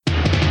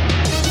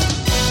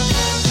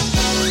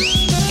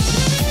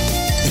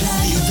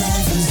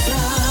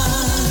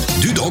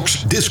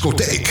Dudoks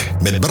Discotheek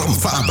met Bram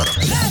Faber.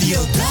 Radio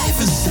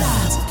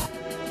Drijvenstraat.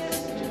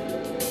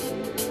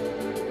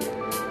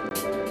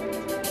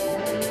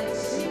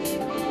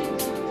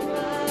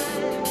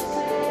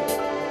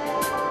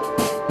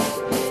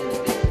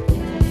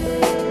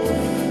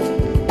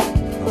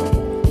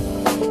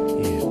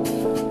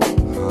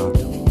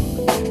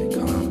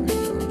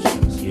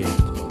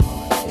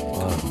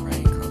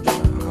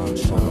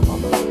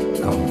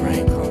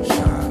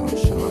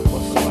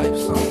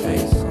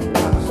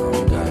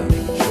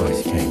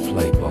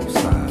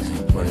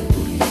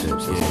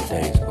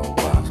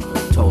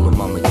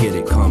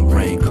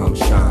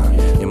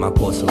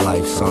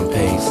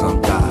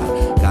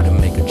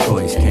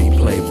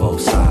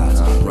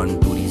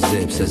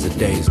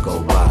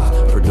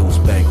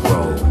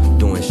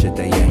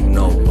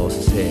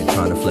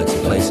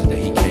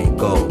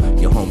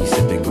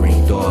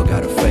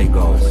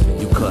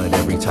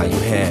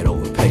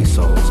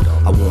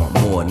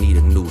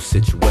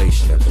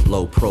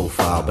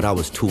 I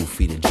was 2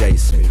 feet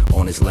adjacent.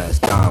 On his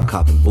last dime,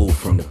 copping boo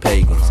from the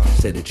pagans.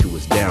 Said that you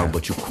was down,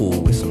 but you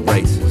cool with some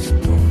racists.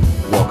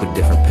 Walk a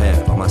different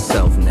path by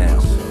myself now.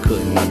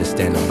 Couldn't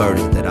understand the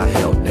burden that I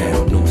held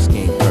down. New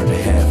scheme turned to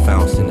half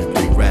ounce into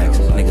 3 racks.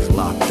 Niggas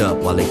locked up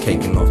while they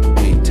caking off the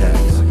weed tax.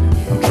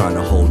 I'm trying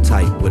to hold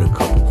tight with a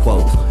couple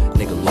quotes.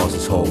 Nigga lost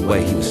his whole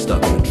way, he was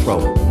stuck in the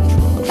throat.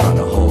 I'm trying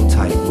to hold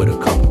tight with a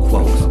couple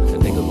quotes. The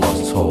nigga lost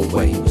his whole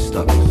way, he was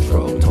stuck in the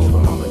throat. Told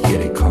him I'ma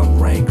get it, come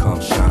rain,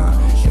 come shine.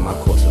 In my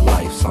course of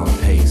life, some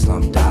pay,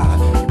 some die.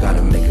 You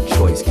gotta make a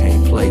choice,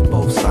 can't play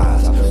both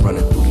sides. I've been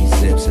running through these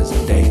zips as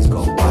the days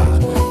go by.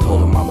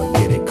 Told him I'ma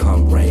get it,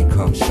 come rain,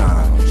 come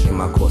shine. In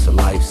my course of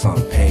life,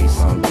 some pay,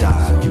 some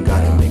die. You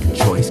gotta make a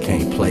choice,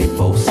 can't play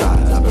both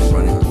sides. I've been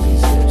running through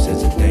these zips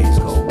as the days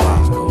go by.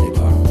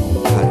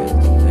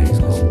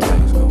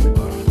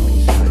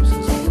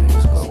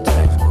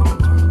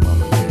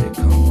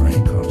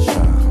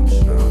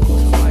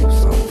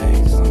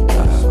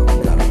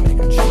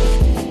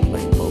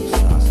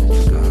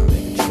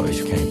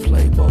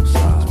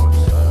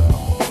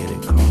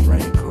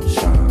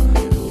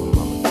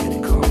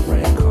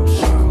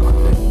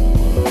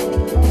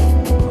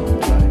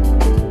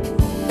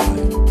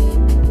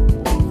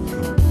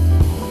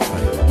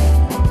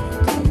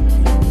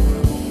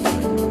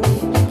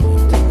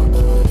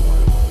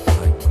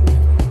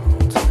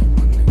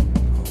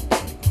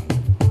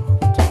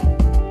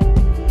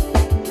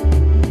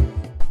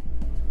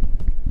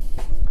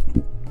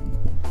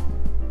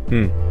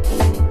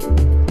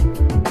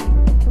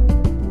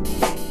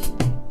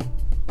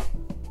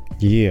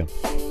 Yeah.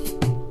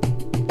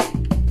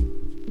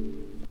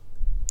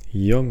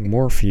 Young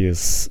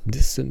Morpheus,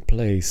 Distant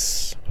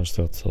Place was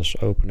dat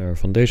als opener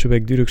van deze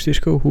week Dudoks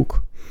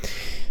Discohoek.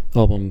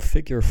 Album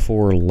Figure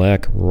 4 Lag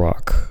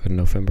Rock, in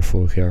november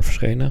vorig jaar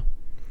verschenen.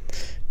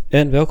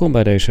 En welkom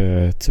bij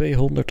deze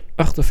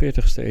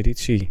 248ste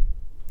editie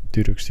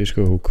Dudoks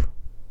Discohoek.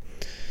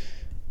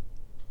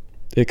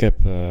 Ik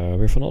heb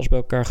weer van alles bij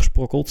elkaar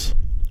gesprokkeld.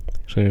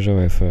 Ik zal je zo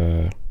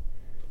even...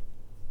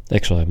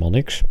 Ik zal helemaal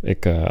niks.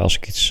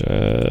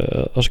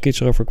 Als ik iets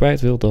erover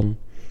kwijt wil, dan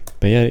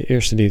ben jij de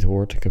eerste die het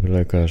hoort. Ik heb een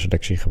leuke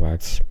selectie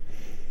gemaakt.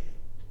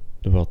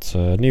 Wat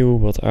nieuw,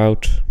 wat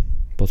oud.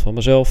 Wat van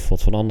mezelf,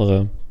 wat van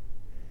anderen.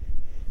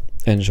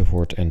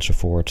 Enzovoort,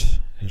 enzovoort.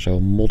 En zo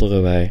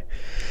modderen wij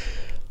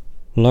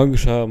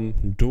langzaam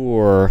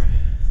door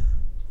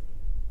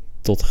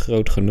tot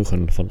groot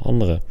genoegen van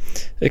anderen.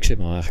 Ik zit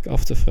me eigenlijk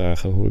af te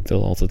vragen hoe ik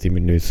dan altijd die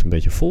minuut een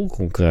beetje vol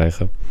kon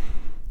krijgen.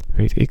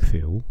 Weet ik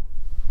veel.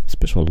 Het is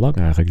best wel lang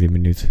eigenlijk, die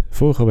minuut.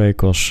 Vorige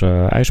week was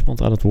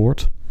IJsbrand aan het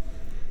woord.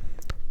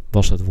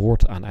 Was het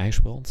woord aan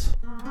IJsbrand.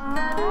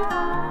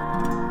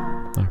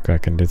 Nou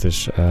kijk, en dit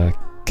is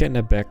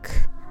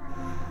Kennebec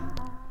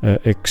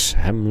X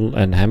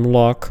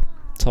Hemlock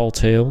Tall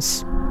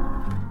Tales.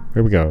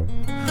 Here we go.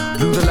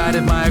 Through the light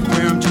of my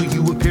aquarium to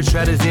you appear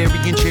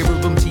Stradivarian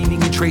cherubim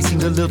teeming and tracing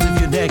the lilt of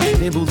your neck.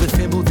 Nimble the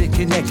thimble that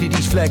connected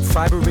each fleck,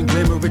 fiber and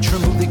glimmer, a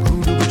tremble that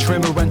grew to a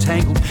tremor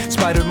untangled.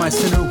 Spider my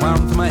sinner,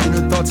 wound with my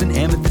inner thoughts and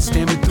amethyst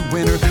stammered through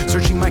winter.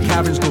 Searching my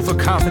caverns, go for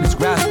confidence,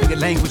 grasping a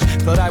language.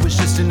 Thought I was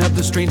just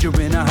another stranger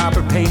in a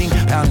hopper painting,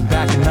 pounding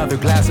back another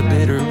glass of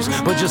bitters.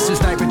 But just as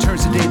night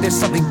returns today, there's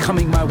something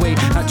coming my way.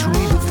 Not too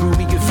evil through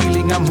me, a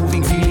feeling I'm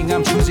moving, feeling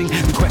I'm choosing.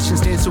 The questions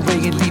dance away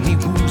and leave me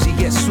woozy.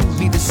 Yes, soothe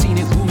me, the scene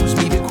it woos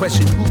me. The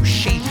question who's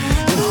she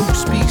and who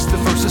speaks? The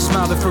first to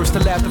smile, the first to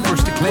laugh, the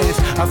first to glance.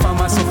 I found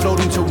myself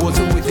floating towards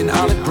her with an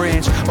olive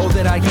branch. All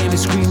that I am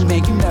is screaming,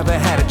 man, you never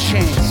had a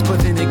chance. But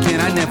then again,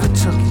 I never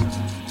took it.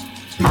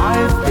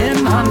 I've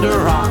been under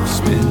rocks,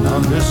 been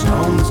under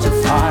stones to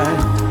fire.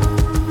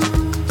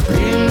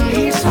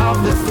 Release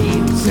of the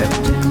theme,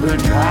 September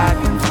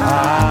dragonfly.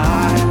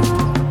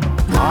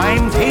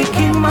 I'm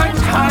taking my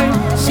time,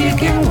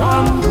 seeking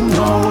one who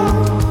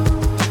knows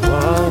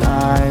what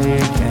I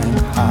can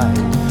hide,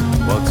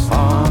 what's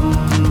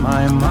on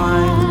my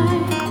mind.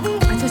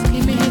 I just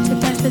came in here to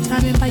pass the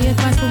time and buy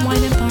advice from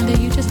wine and ponder.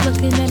 You just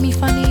looking at me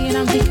funny and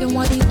I'm thinking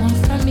what he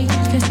wants from me.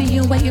 Can see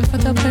you waiting for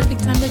the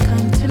perfect time to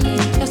come to me.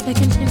 Just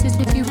taking chances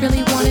if you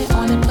really want it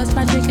on it. Plus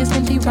my drink is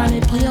empty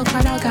Pull your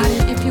card out, got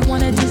it. If you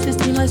wanna do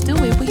 16, let's do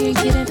it. We ain't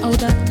getting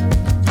older.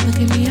 Look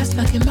at me, I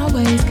stuck in my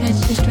ways.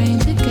 Catch the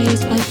stranger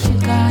gaze, what you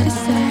gotta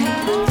say.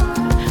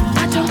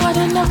 I don't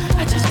wanna know,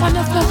 I just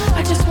wanna flow.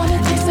 I just wanna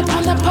taste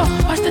upon the pole.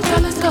 Watch the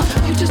dollars go.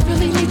 You just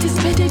really need to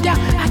spit it out.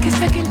 I can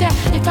second that.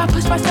 If I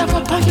push myself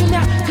upon you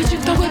now, could you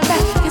throw it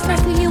back? It's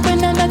nice to you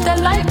in another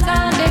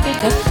lifetime, baby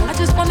girl. I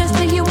just wanna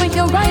see you in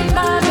your right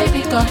mind,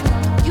 baby girl.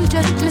 You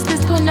just missed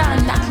this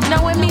banana.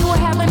 Now with me, we'll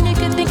have a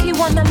nigga think he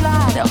won the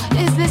lotto.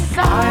 Is this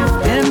so?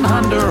 I've been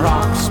under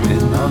rocks,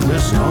 been under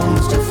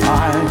stones to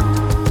find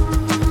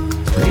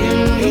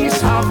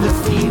lilies of the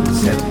field,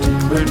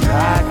 September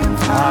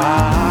dragonfly.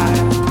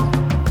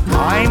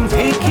 I'm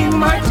taking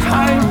my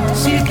time,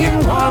 seeking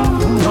one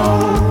to know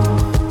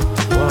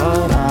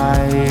what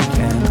I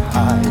can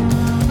hide,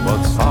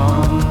 what's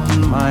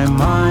on my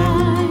mind.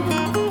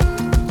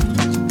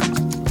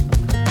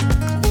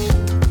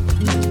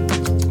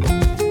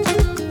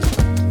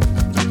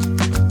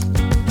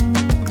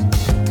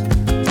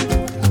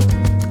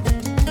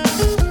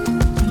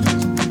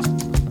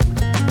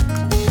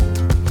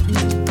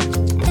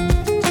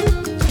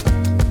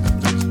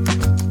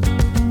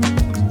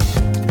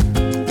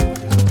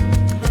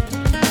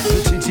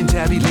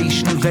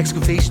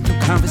 Excavation through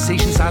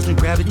conversation, seismic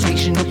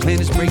gravitation. The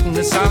planet's breaking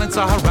the silence.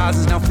 Our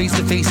horizons now face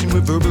to face and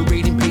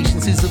reverberating.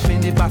 Patience is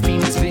offended by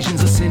Phoenix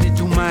visions ascended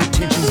through my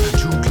attentions.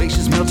 True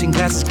glaciers melting,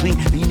 glasses clean,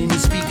 leaning to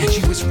speak.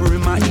 She whisper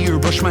in my ear,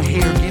 brush my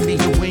hair, give me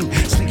a wing.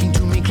 Slinking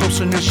to me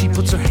closer, now she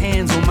puts her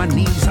hands on my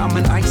knees. I'm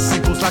an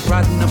icicle, it's like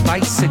riding a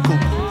bicycle.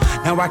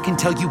 Now I can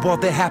tell you all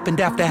that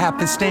happened after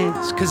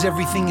happenstance, cause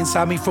everything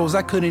inside me froze,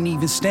 I couldn't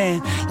even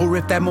stand. Or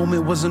if that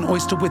moment was an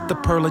oyster with the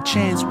pearl of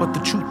chance. What the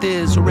truth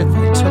is, or if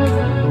I took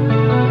it.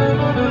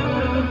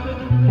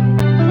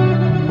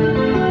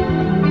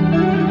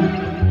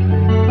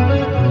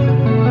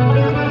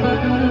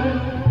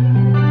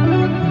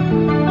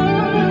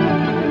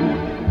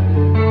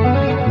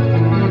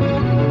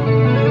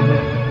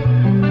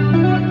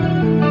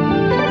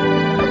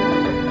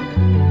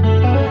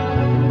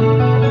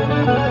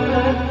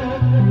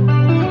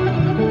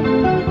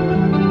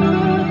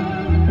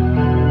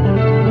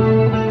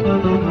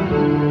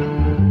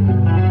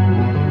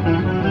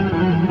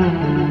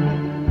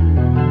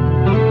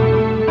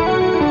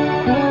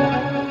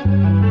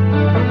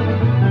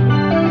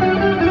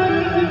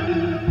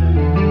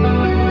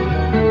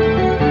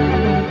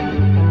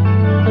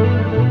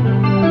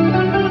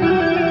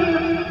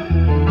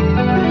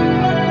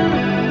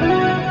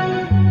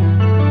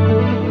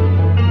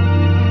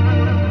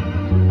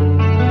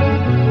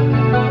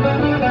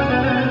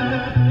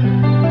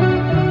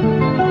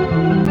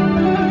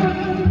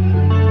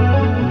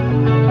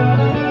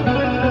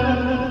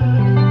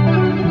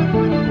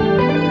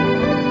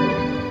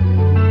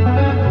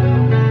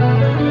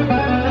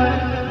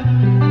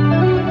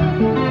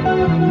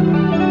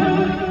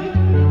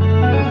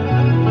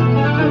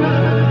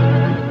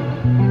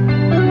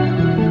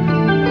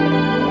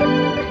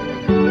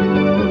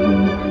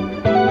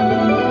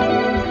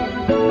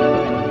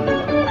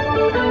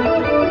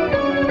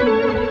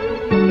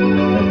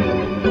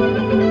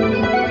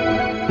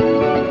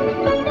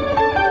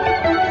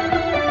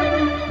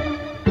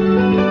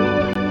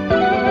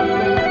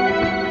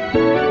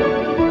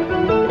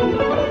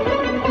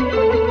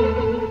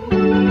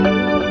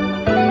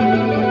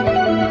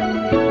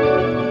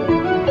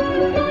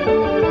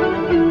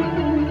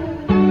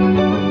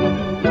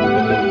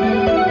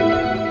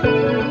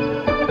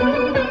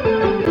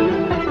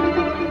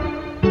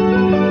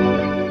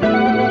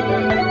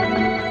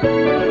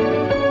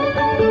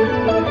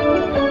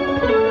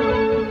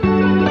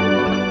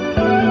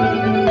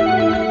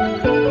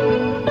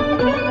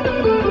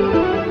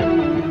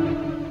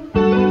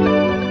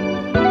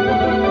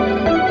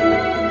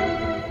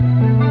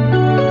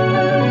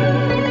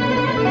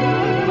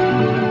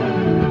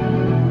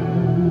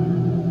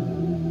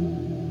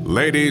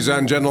 Ladies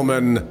and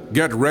gentlemen,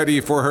 get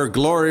ready for her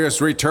glorious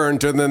return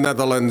to the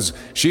Netherlands.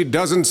 She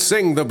doesn't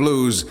sing the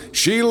blues,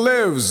 she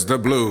lives the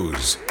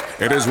blues.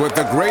 It is with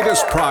the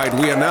greatest pride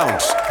we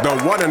announce the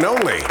one and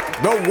only,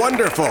 the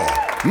wonderful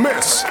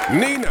Miss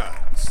Nina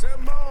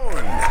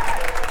Simone.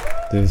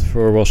 Dit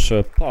voor was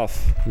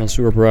Puff,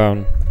 Mansour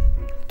Brown.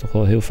 Toch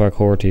wel heel vaak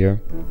gehoord hier.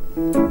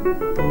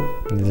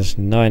 Dit is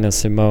Nina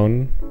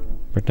Simone.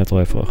 Werd net al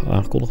even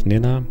aangekondigd,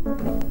 Nina.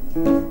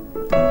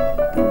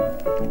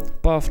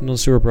 Puff,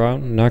 Mansour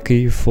Brown,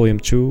 Naki, Volume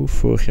 2,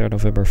 vorig jaar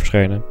november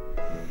verschenen.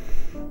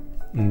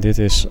 En dit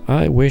is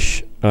I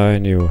Wish I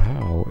Knew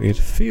How It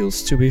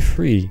Feels to Be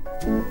Free.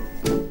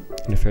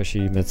 In de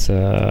versie met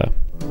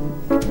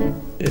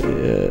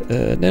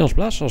Nederlands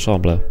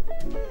Blaasensemble.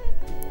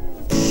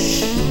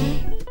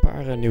 Een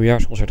paar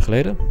nieuwjaarsconcerten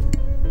geleden.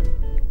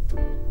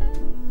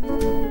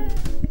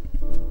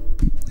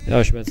 Ja,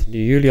 als je bent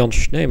die Julian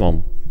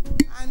Schneeman.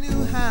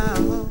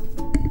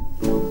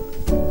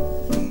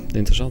 De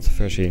interessante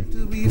versie.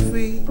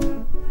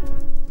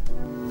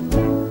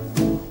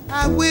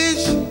 I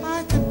wish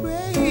I could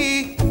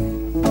break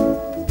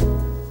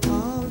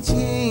all the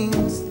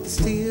chains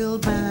still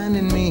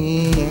binding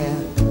me.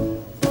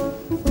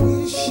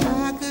 Wish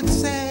I could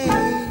say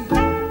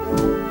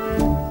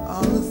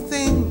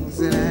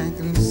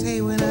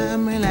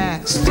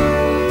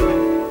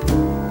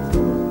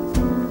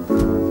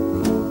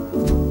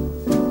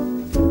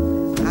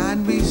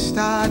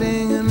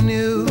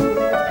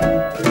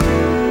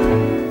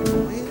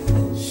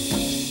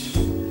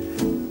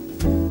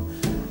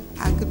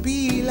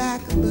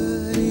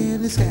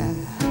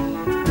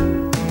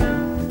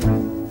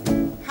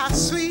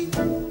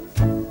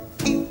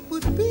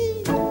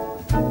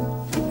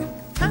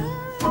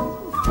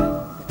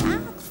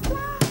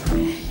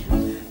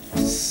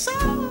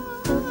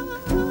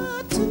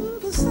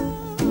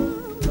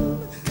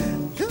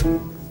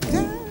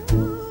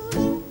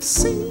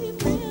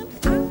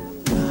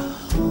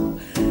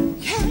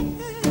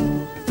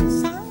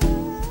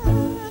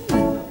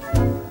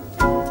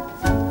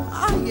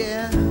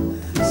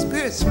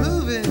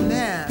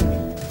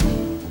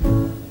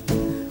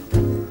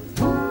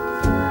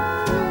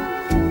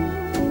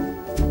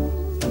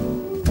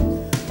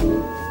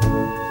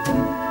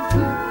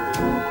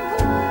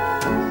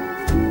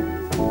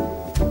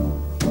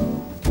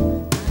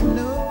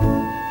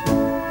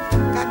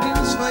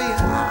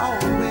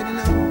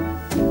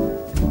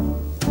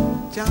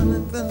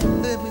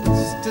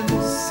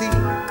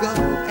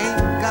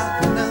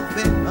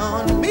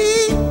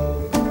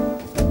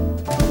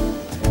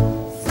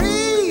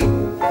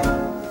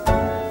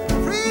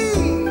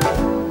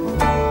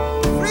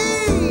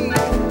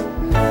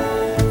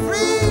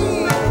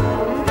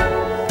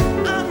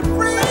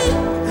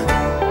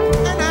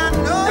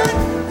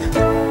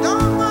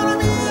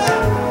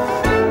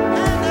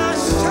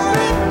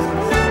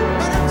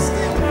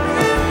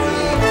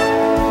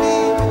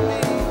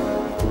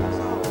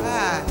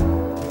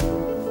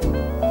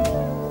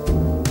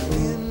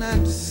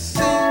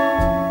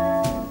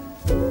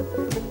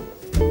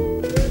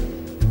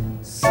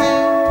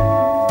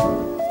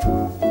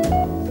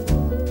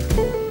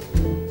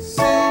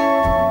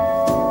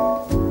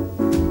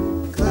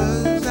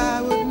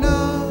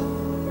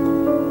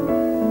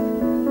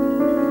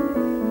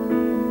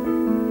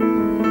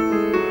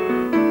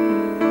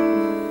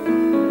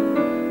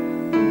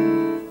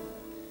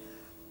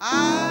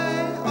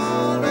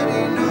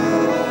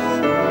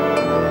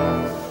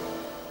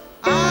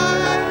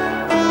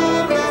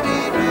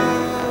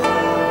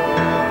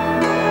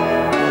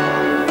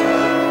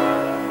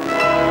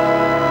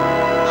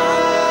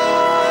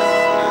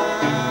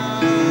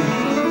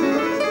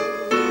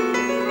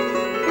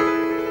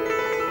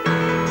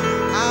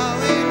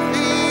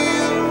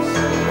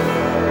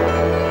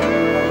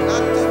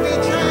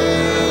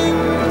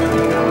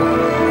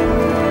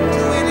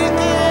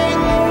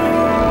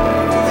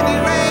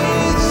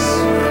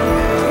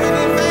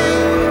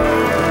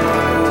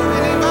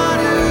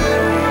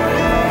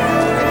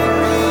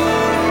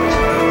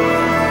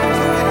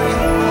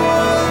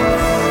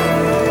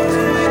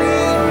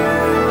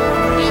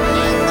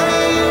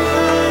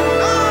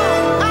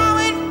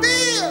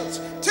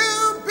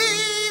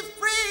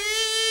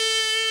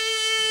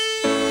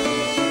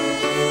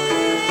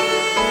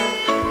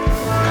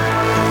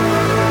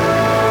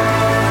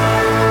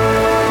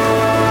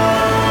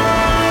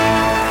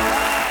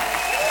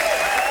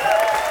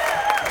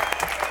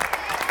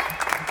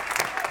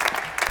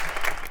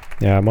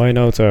Ja, mooie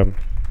noten.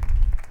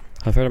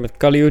 Gaan verder met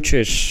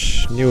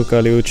Kaliuchis. Nieuwe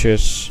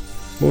Kaliuchis.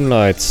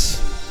 Moonlight.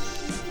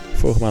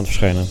 Vorige maand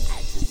verschenen.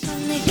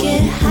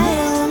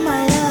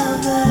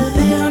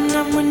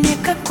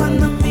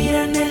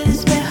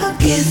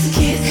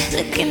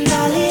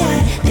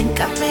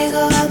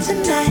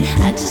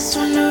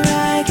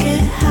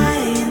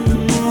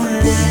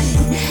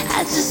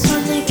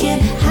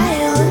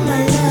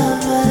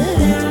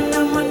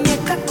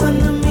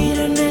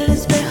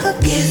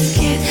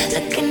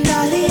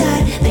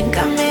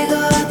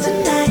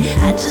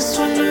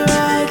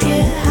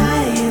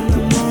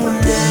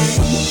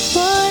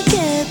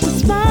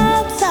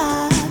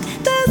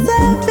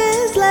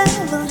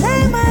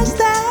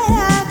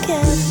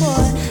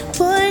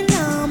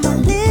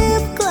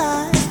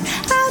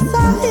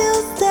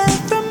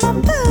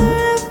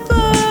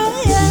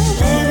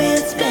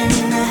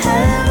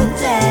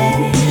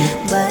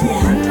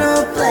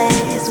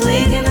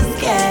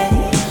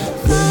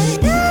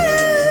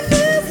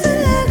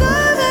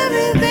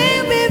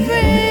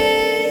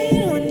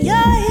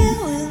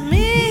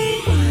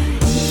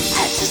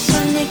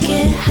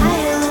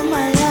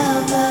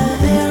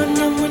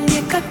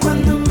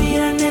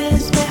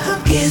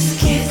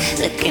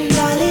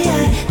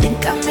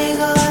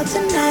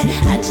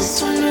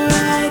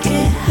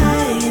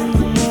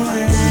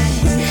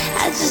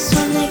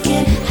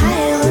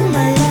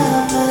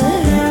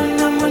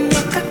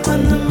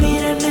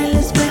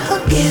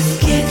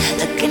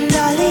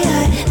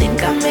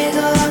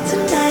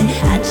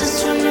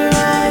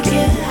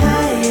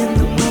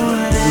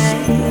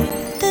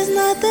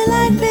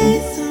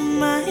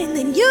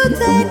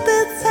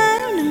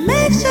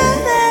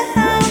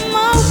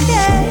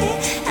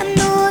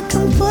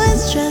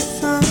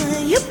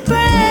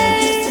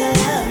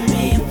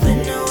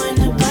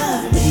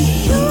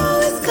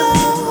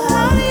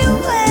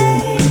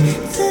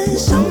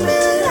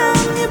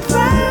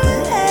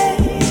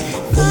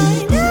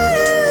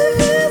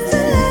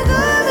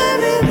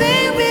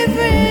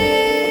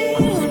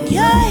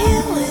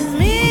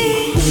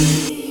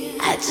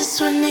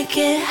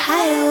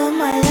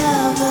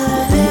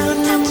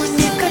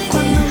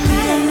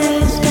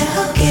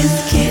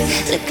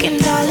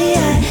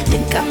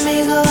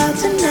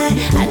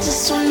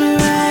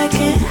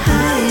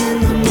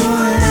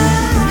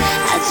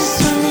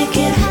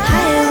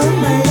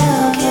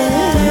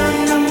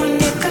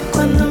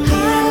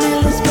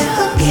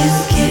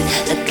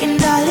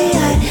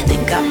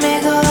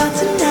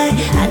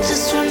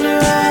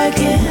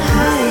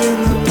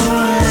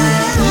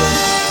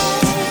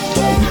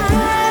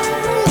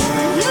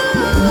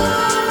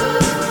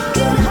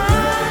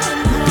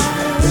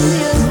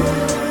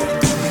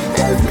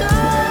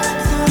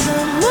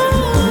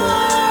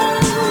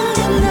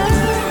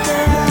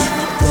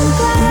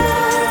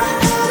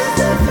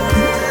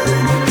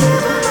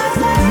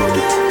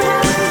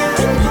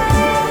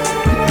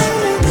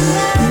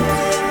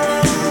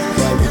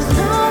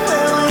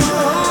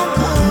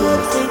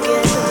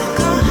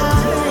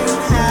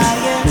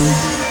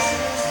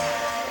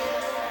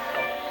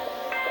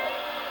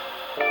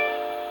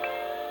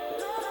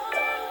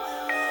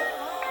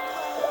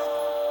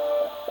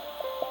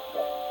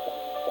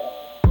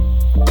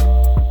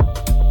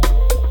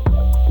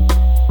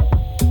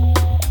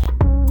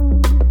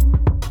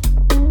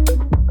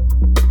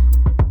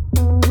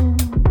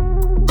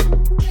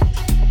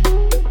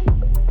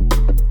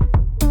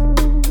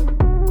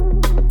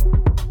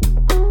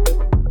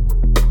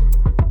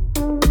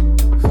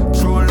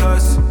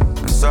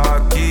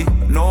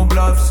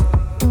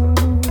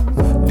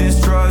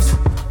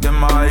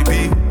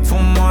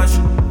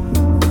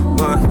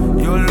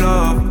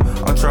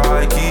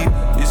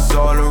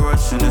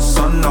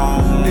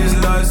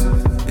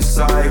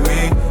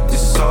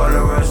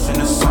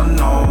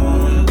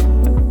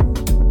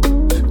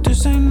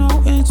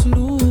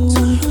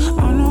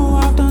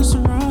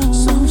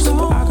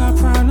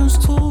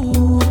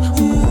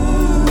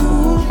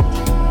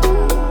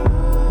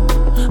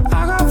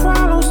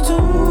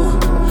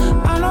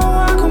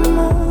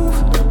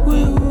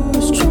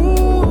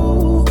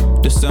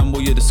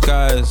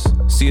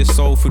 See a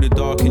soul through the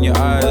dark in your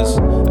eyes,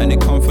 and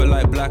it comfort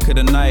like black of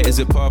the night. Is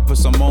it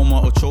purpose, a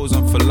moment, or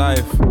chosen for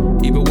life?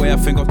 Either way, I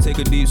think I'll take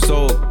a deep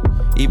soul.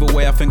 Either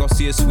way, I think I'll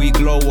see a sweet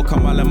glow. Walk a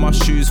mile in my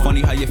shoes, funny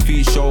how your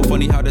feet show.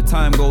 Funny how the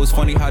time goes,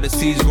 funny how the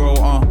seeds grow.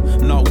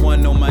 Not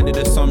one, no minded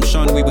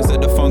assumption. We was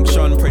at the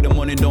function, pray the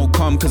money don't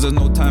come, cause there's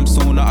no time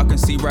sooner. I can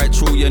see right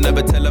through, you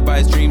never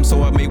televised dreams,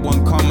 so I made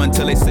one come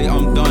until they say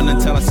I'm done,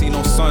 until I see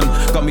no sun.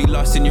 Got me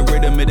lost in your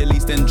rhythm, Middle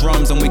Eastern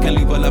drums, and we can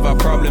leave all of our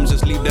problems,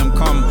 just leave them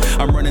come.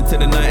 I'm running to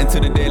the night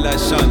until the daylight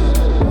shine.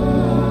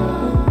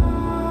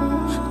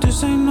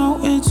 This ain't no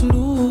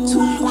interlude.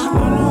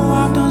 I know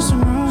I've done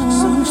some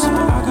wrongs, but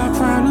I got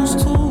problems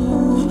too.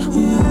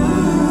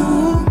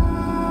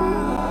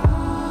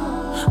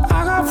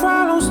 I got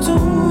problems too.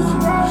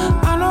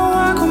 I know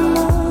I can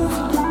move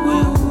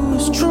with you,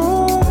 it's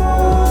true.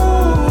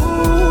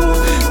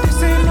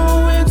 This ain't no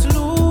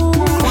interlude.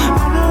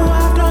 I know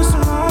I've done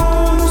some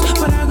wrongs,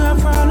 but I got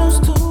problems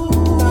too.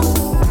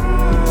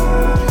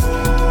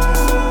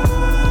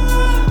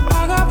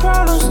 I got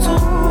problems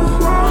too.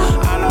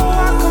 I know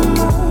I can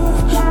move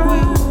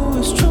with you,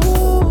 it's true.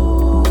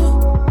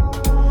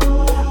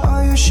 Oh,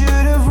 you should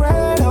have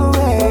ran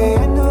away.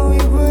 I knew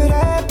it would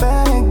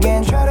happen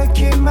again. Try to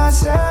keep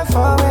myself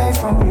away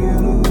from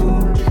you.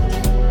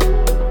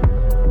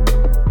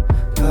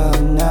 But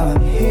now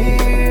I'm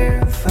here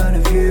in front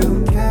of you.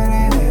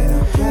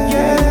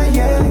 Yeah,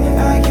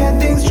 I can't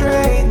think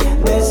straight.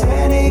 This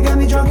headache got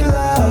me drunk in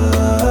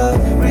love.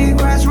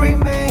 Regrets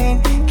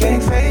remain,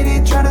 getting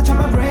faded, trying to turn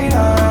my brain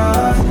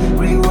off.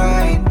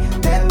 Rewind,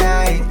 that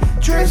night,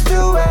 drifts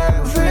to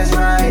where it feels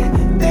right.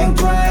 Think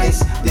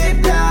twice,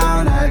 deep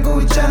down, I'll go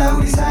with China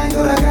with the sign,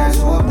 so I can't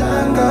swoop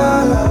down, go.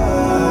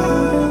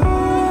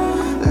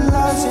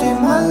 Lost in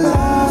my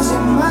lost,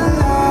 in my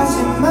lost,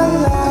 in my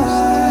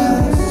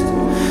lost.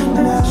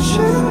 And I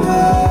shouldn't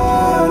dwell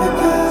on the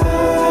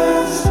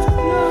past.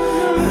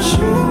 I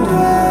shouldn't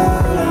dwell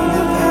on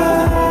the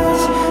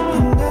past.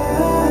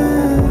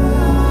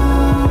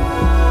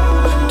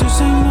 This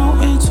ain't no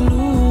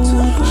interlude.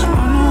 I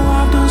know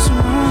I've done some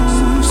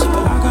wrongs,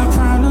 but I got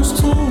problems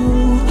too.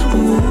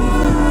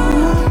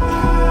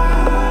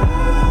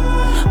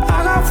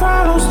 I got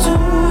problems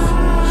too.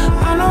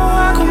 I know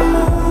I can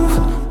move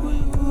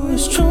with you,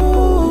 it's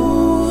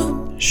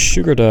true.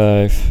 Sugar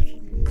Dive.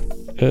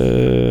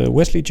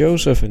 Wesley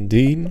Joseph en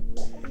Dean.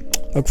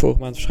 Ook vorige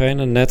maand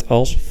verschenen, net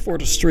als For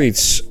the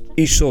Streets.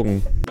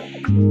 E-Song.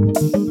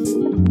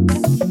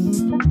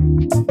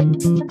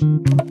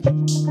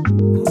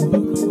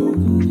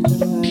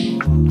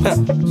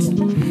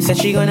 Said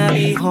she gonna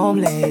be home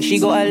late, she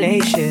got a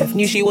late shift.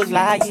 Knew she was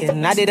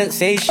lying, I didn't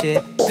say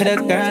shit. Cause the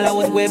girl I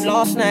was with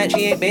last night,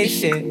 she ain't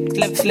basic.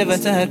 Sliver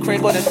to her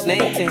crib on a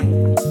snake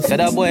thing. Said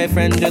her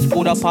boyfriend just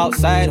pulled up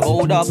outside,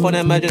 hold up on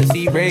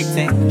emergency brake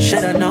thing.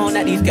 Should've known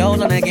that these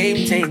girls on a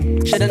game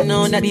thing. Should've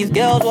known that these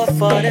girls were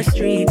for the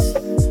streets.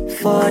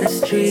 For the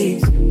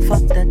streets,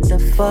 fuck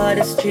that for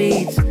the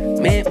streets.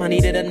 Make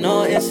money, didn't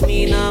notice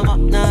me, now I'm up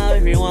now.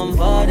 Everyone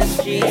for the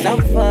streets,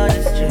 I'm for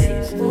the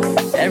streets.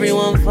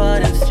 Everyone for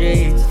the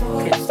streets.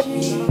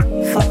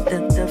 Fuck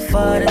that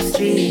for the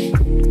streets.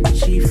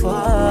 She for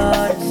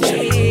the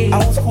streets. I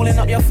was calling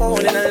up your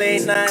phone in a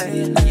late night.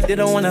 You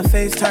didn't wanna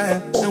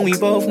FaceTime, and we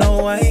both know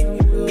why.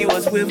 You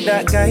was with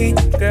that guy,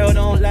 girl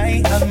don't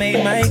lie, I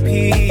made my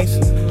peace.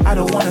 I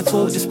don't wanna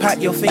talk, just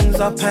pack your things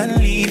up and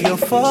leave. You're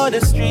for the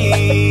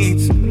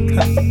streets.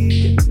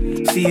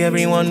 See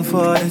everyone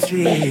for the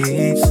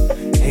streets.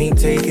 Ain't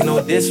taking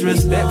no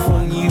disrespect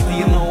from you, but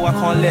you know I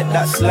can't let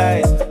that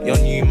slide. Your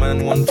new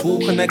man want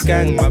talk on the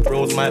gang, my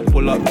bros might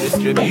pull up,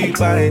 distribute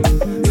mine.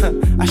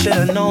 I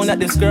should've known that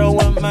this girl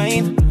won't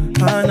mind.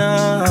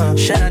 Nah.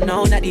 Should've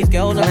known that these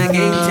girls on a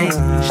game thing.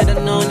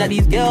 Should've known that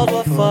these girls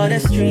were for the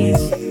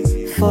streets.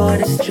 For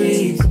the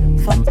streets.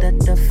 Fuck that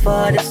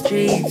for the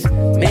streets.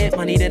 Make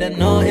money, didn't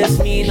notice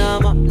me, now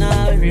I'm up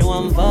now.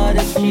 Everyone for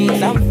the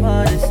streets, I'm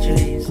for the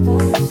streets.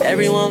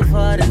 Everyone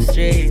for the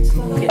streets.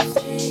 Yeah.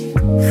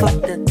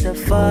 Fuck that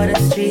for the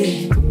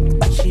streets.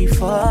 She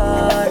for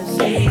the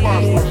streets.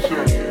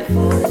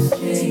 For the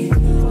streets.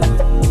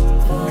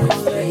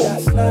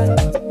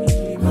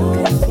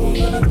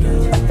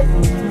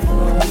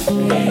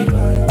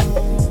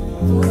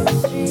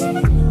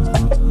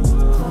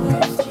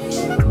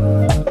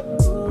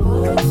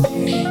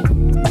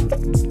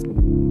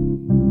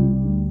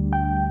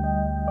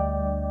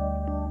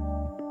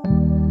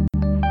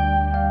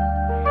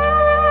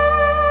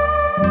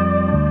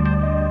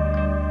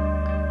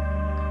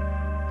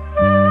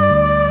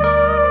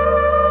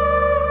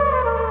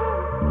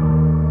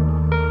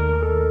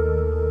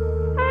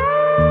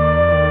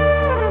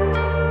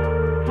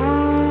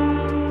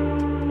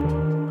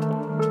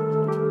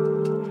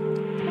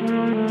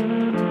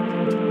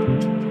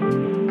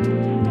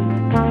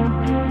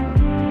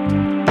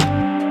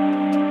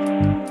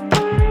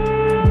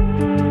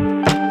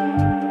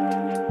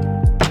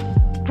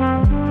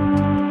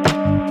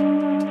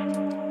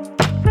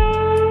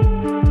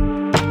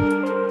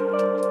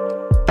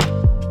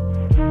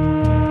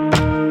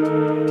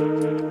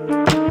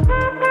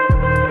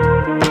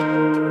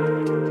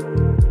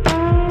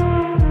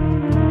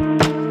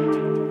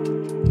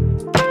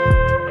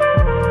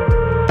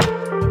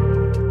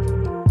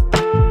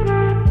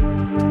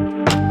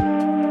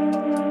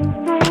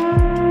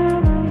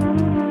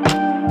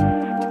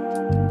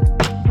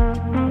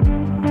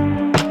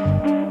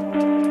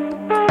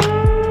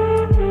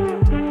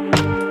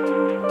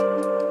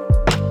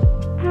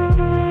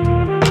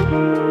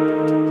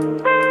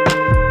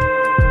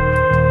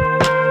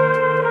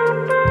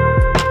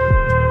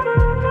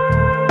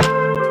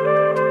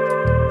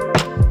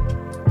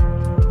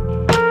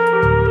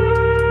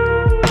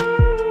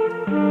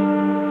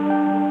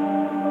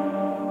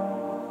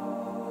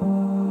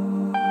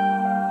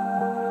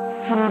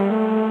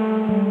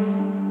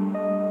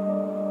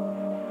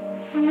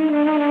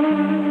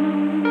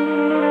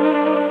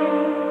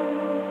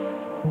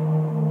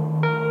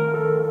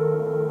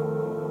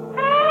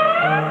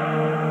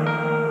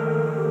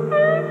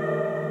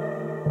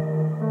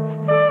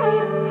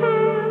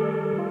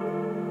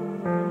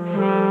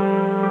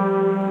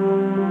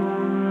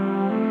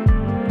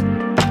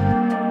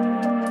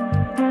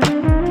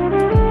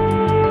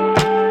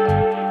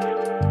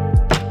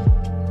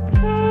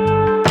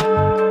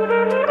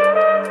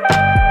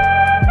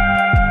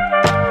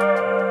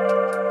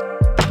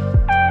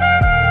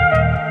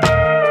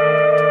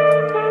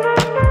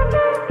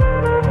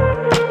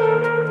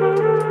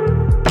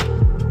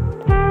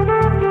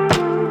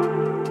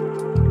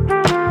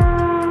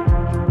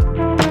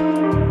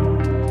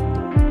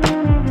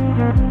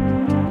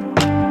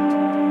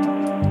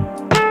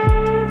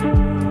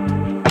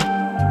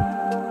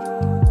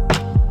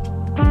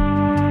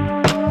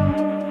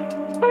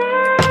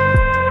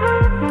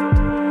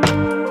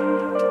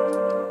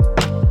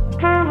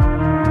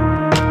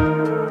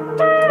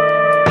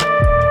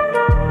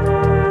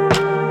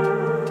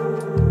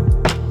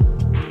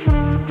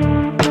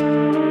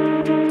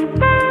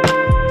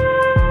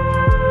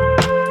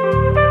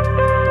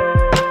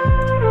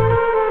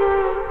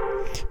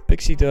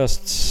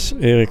 Dust,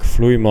 Erik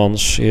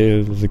Vloeimans.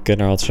 De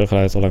kenner had zijn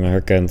geluid al langer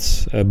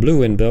herkend.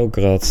 Blue in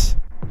Belgrad.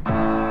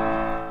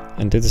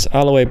 En dit is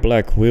Alloway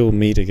Black, We'll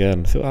Meet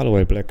Again. Veel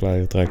Alloway Black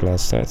draai ik de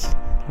laatste tijd.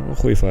 Een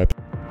goede vibe.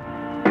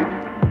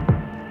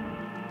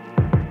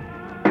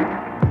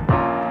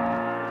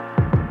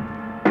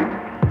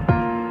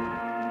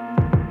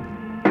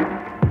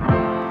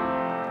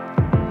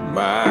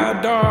 My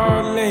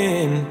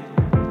darling,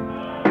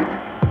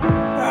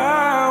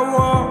 I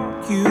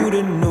want you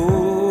to know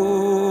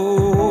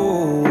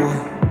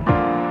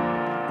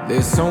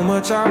there's so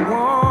much I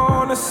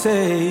wanna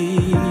say,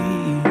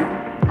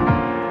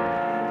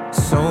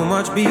 so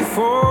much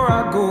before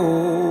I go.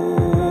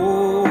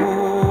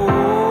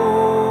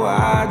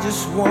 I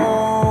just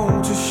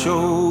want to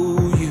show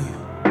you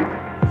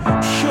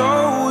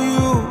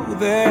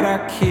that I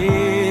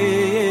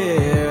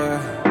care,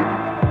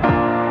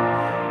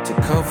 to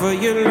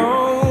comfort your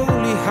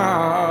lonely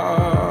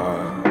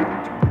heart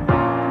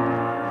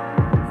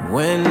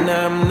when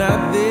I'm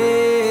not there.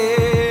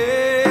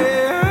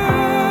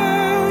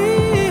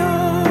 We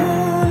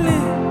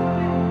only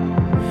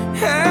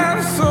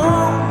have so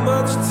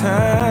much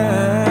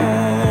time,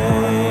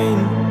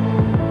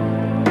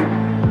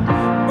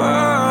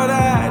 but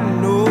I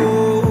know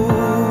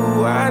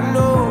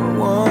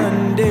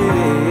one day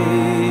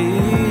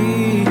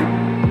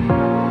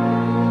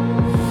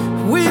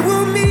we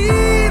will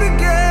meet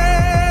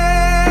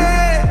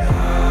again,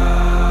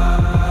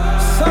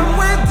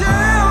 somewhere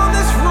down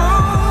this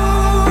road,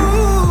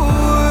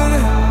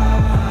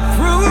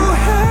 through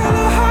hell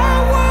or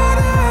high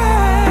water.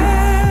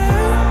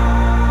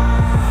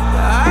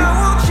 I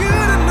want you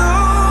to know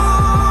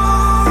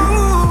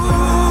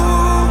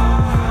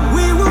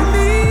we will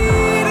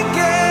meet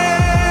again.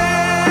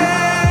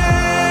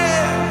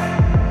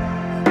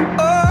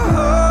 Oh,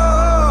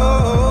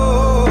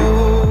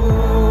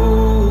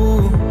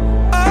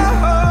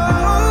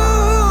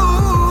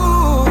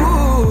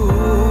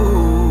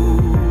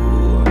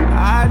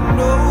 I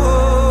know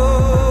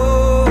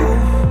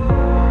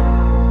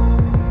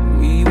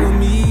we will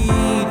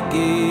meet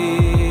again.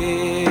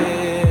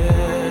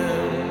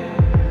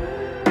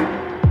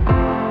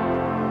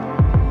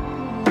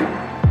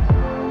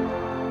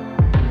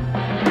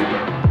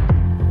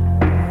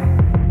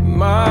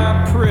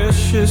 My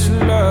precious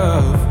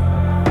love,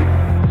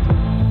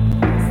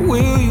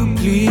 will you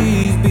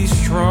please be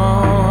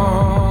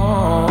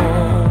strong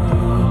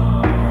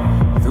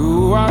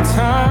through our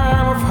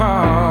time of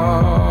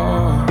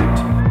heart,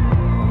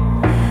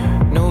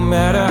 no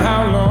matter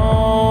how long.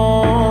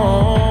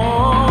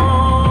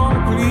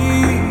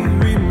 Please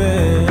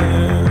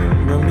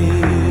remember me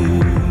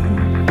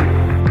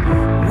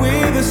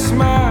with a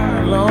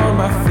smile on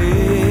my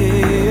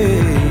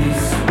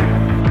face.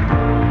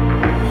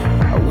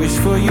 I wish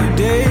for you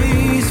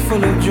days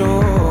full of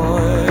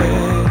joy,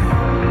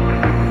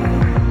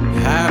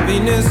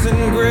 happiness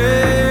and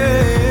grace.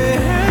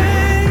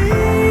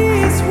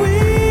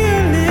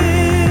 We're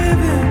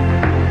living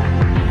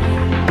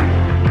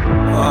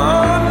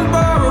on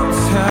borrowed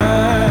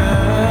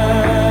time,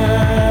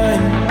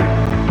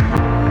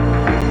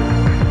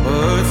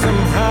 but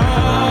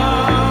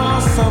somehow,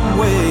 some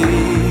way,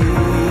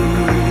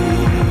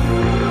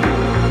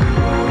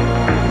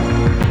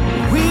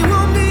 we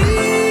will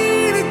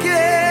meet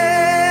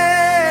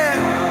again,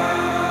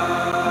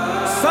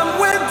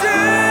 somewhere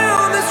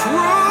down this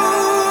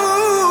road,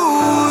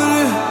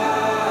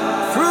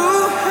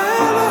 through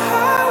hell or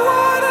high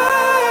water.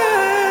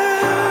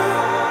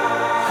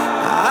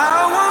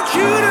 I want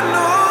you to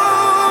know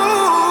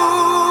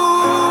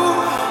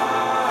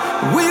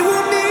we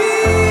will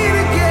meet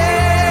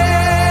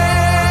again.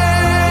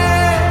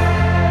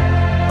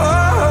 Oh,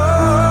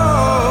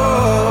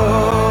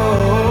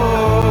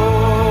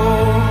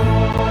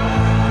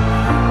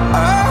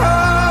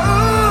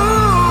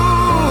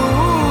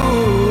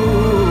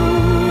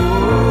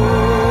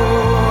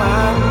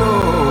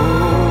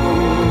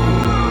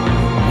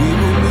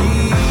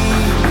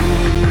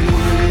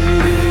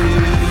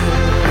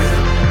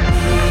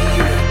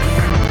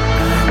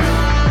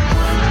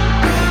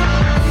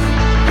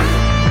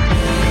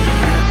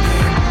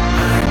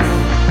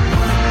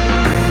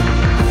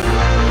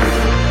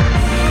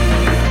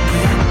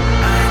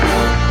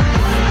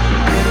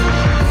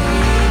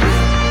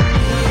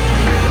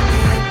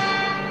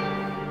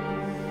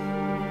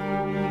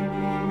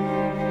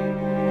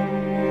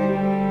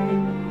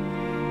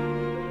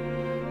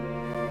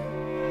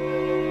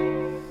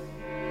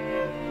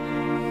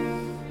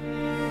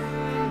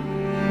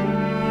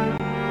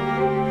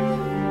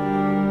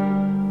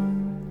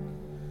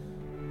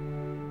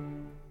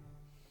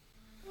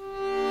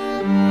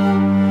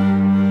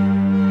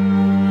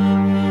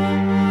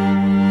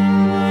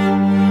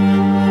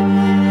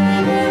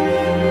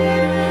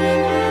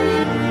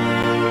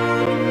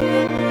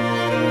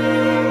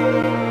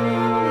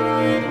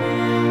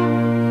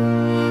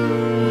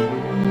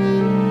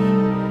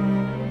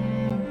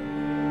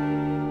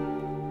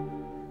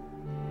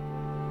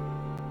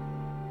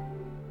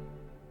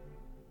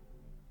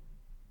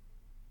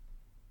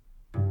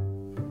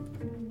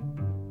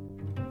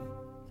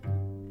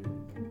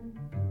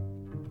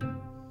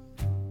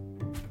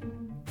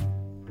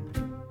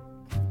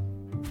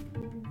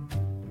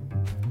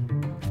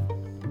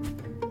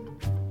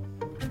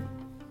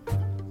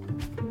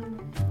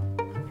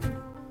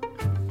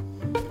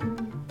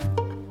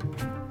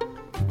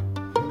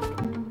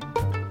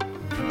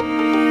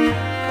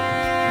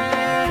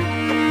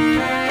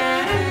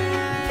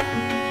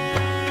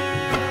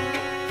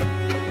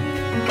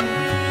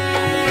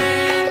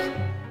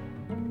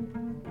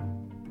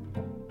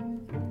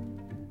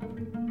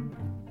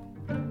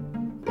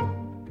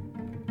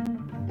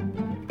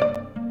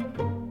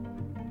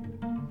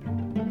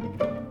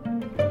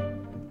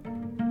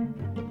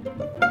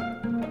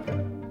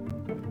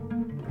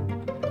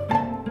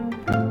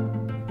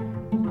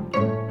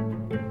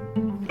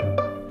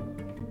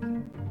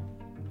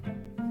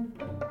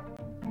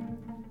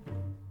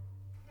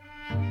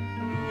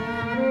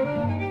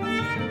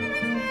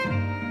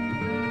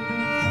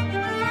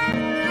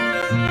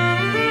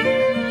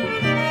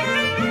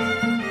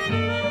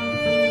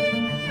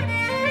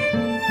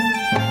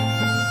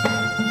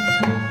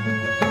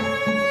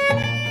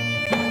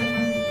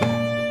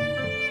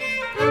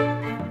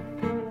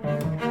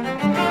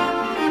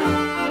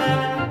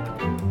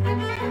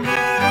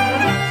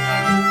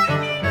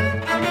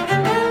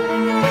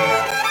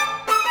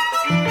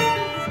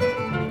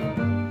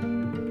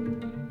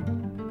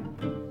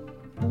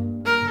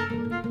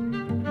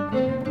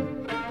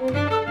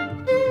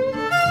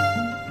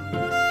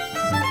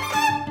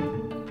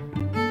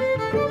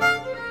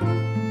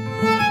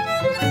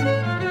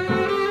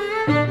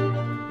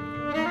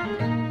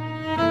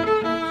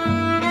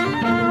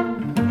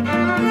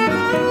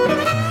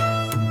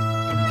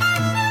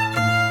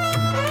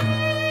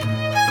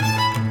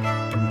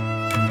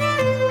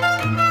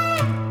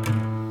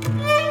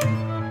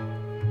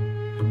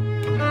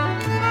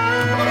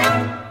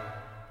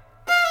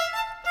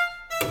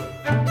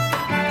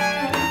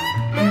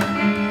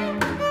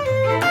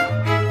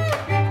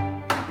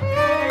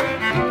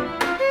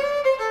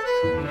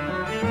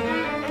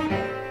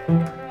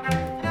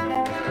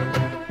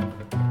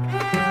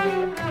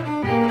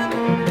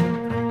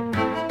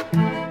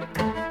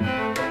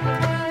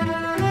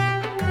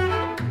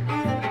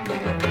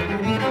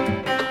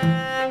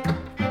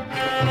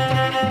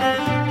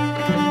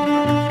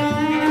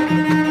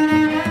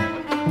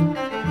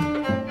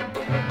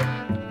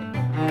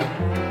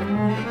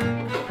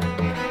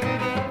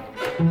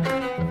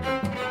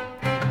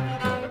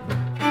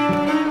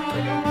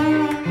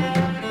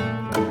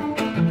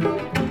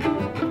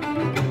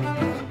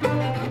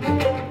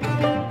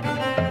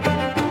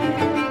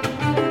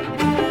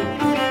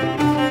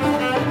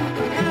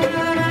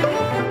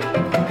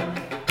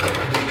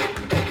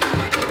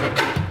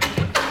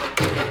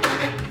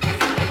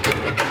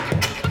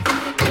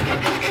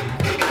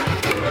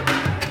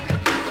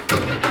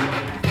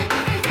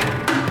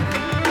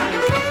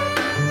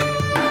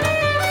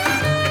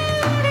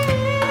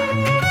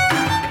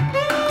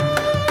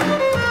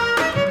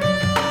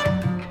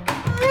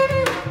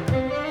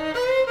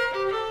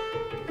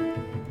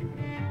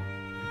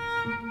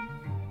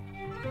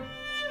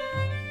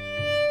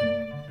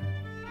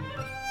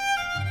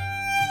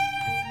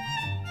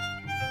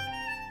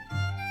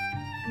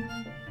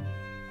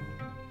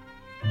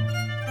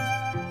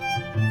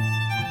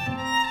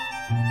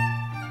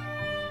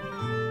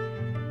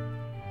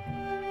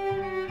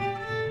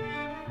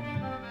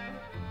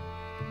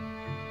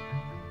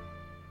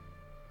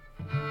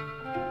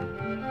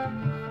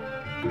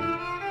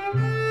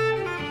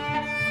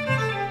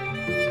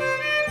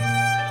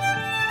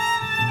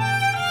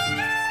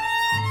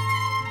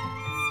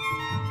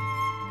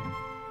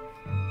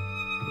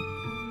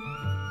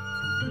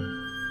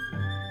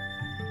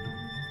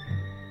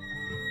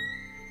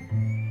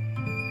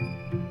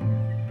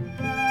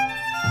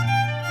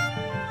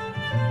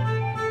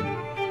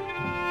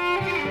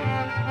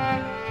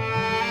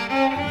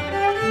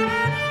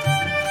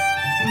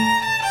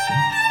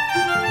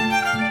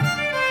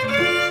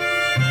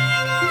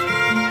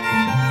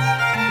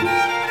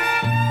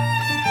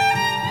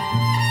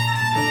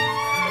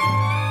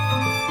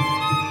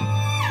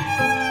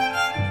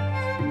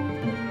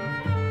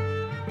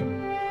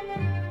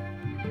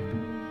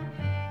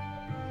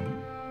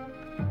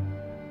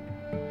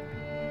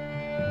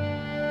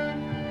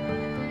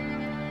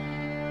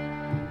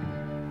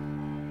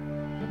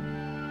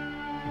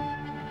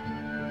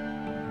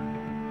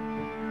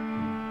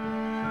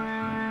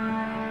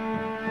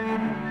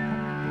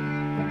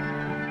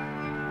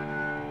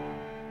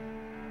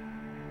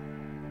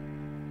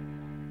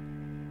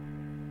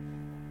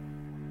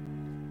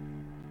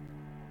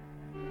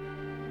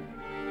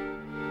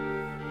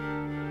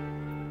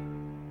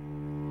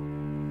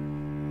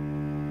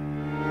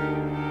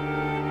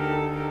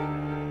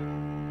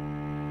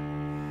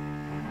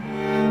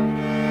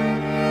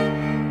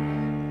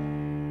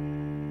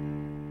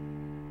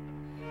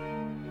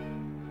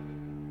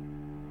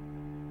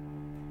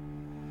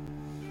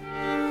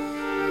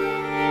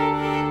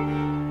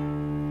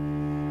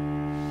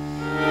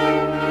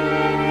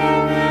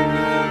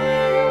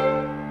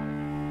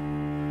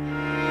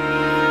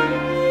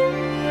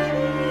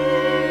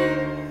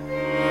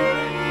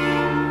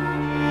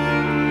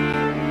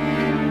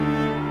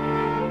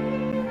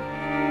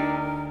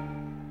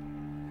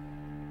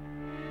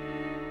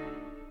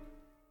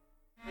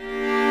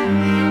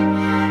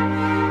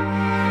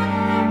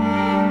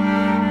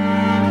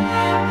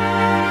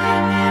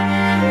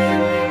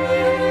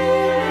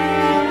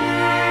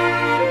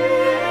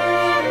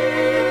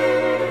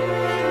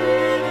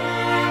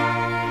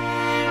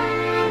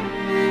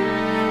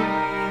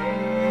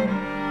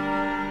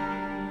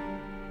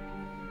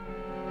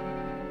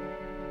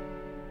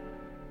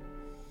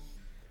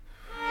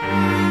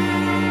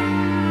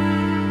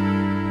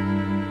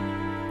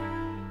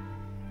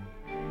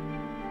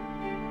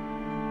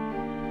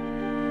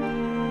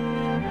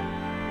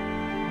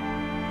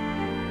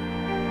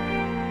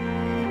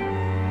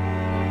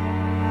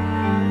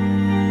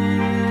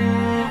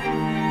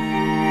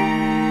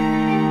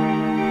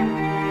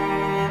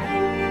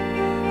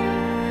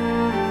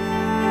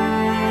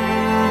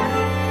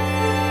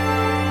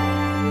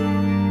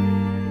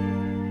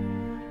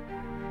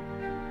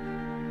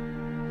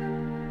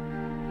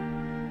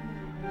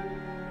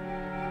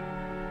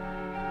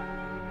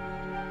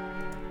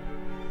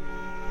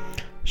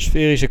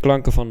 Sferische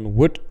klanken van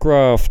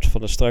Woodcraft,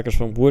 van de strijkers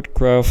van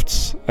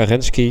Woodcraft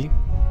Arensky.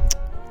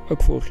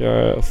 Ook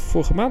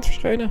vorige maand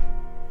verschenen.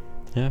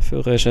 Ja,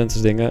 veel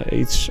recente dingen.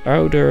 Iets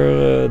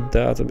ouder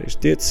datum is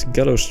dit.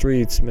 Gallow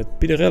Street met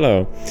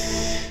Pinarello.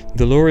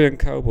 DeLorean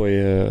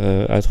Cowboy,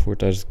 uitgevoerd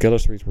tijdens het Gallow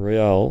Street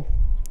Royale.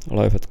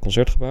 Live uit het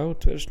Concertgebouw,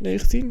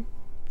 2019.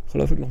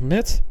 Geloof ik nog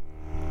net.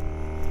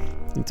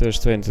 In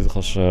 2022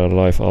 als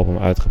live album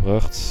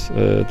uitgebracht.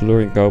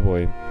 DeLorean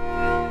Cowboy.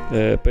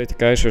 Peter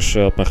Keizers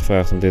had mij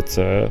gevraagd om dit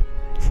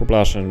voor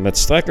blazen met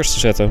strijkers te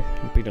zetten.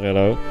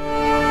 Pinarello.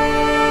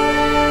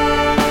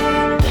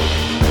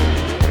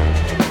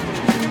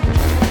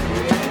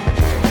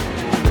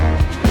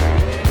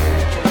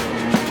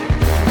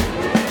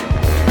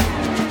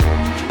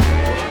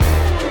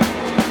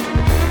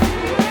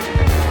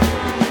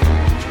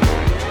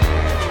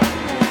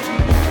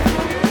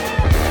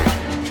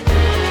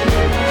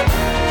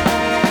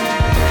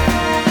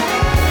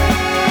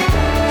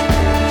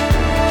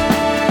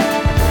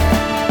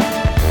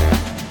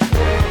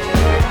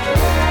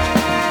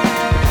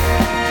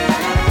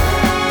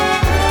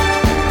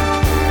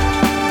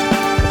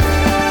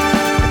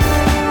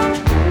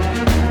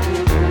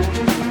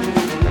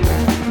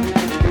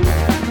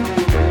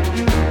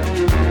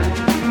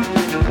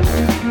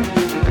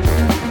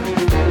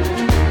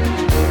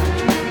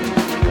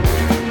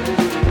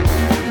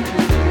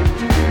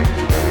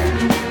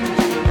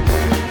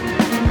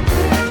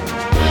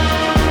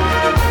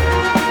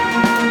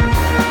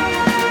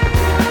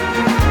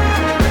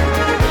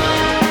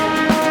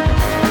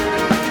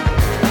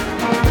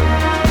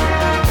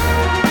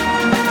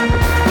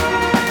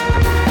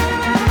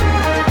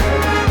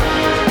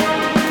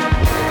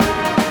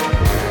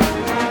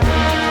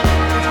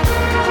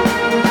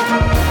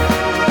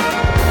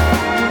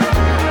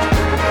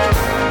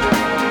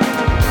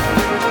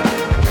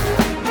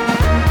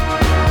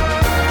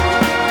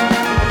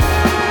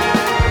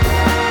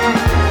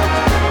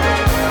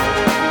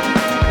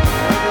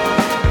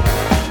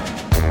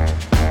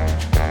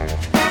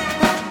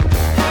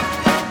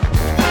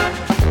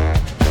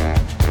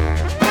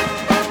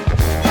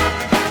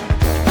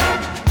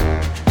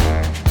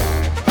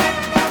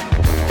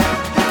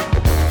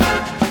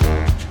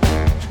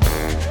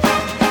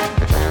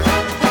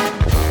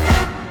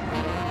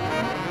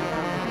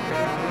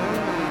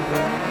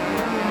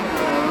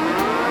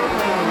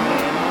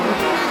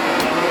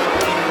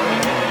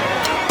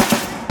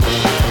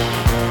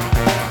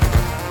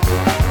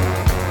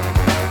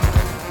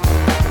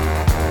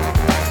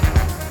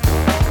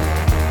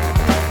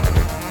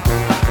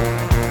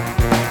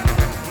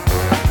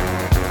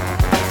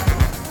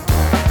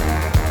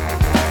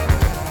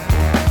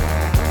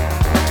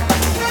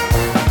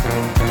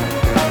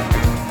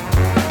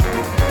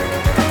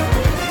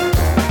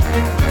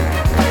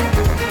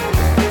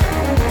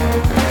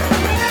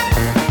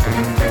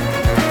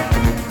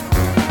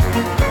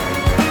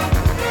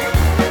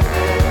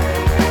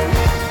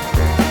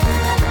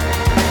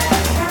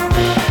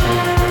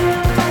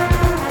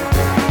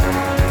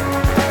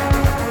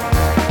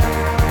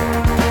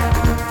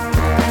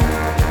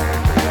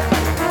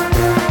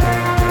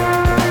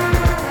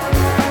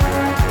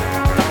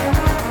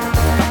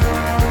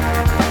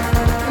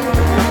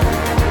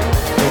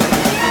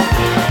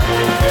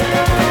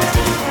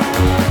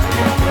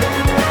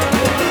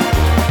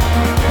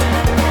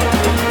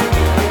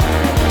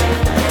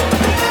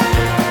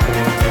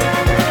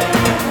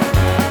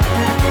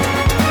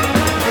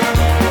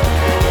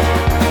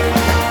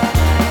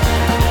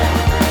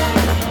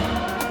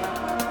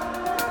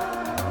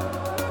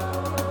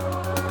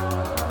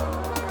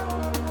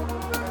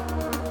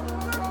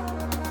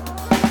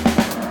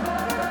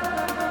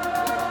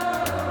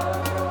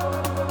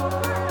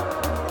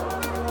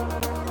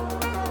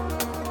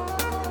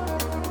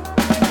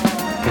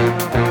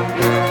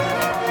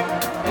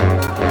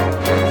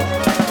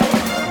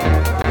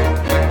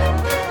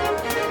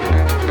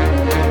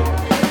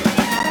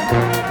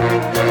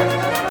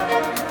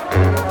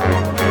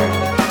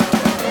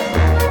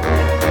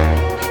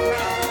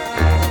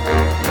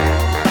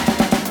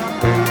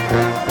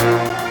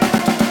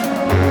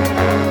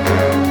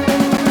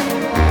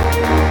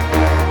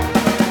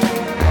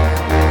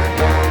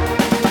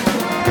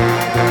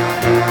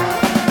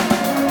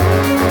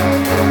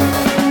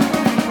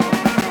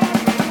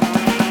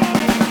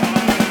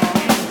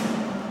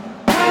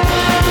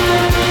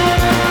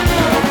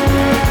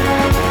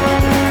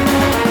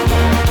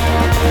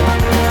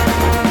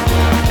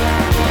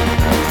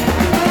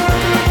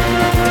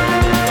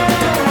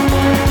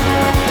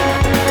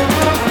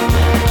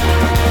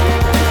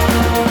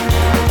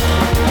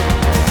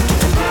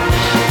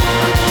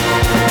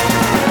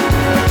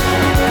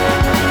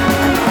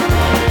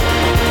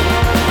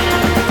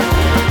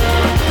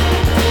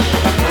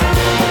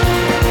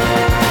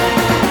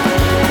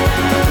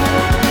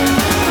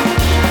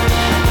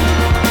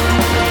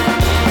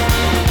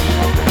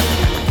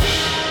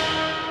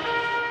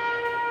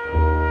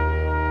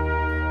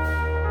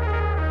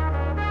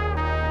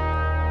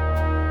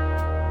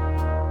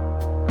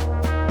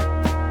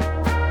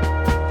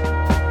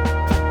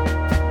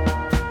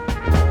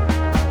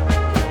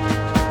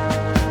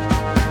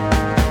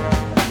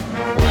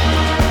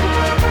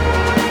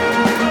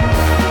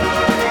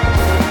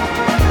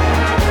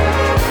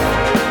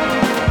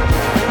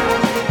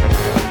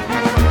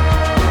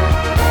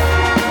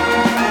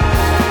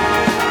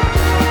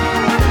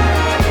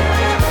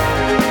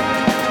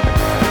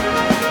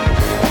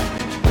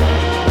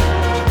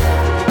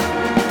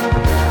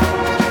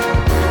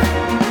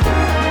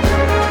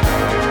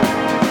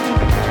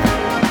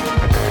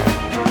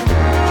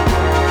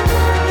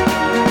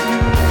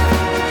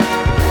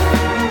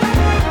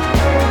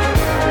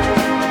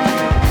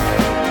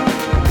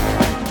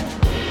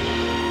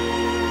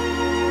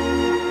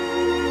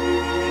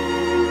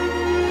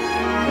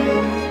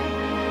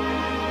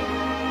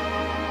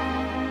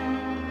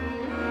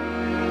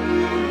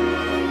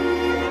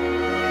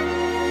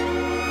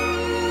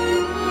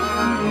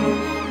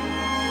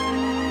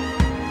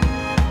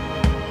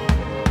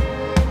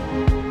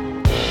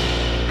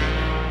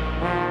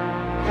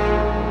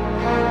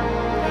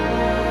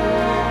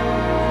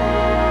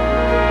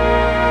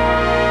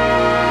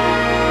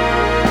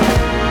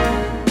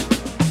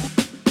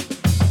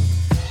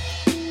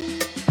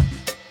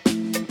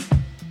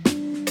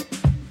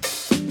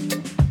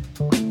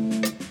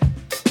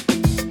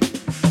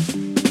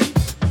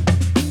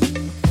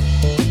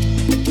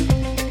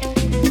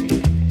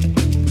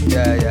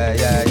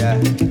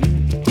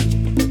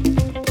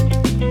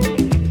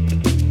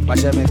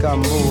 Masha me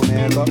come home,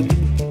 me go.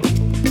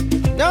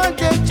 Don't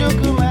take joke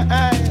in my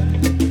eye.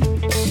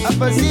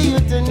 I'll see you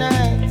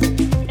tonight.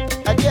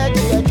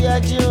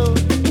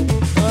 Adieu.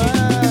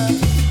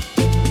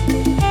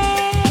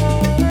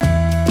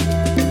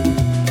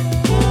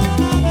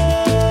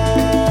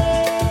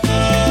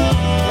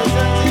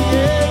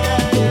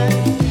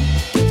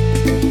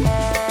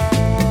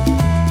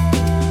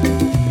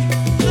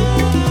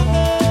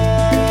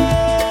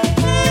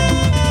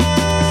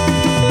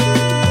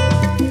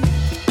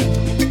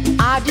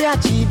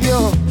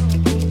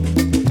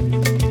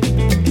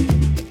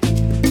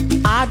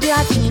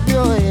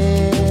 Adiachibio,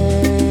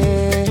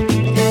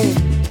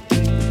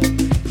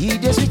 you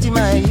just sweet in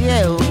my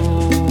ear, oh.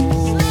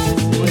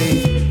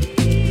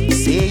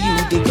 Say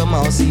you dey come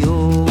out, see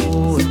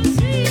you.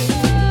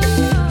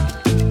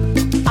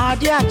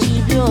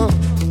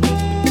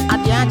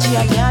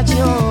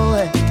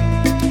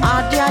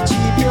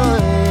 Adiachibio,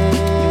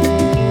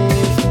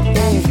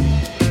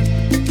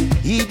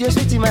 you just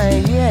sweet in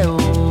my ear, oh.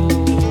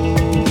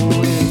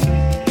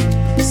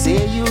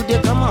 Say you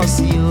dey come out,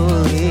 see you.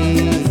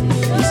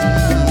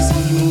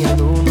 See me, I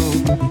don't know.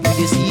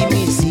 You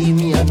see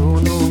me, I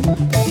don't know.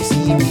 You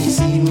see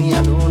me,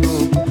 I don't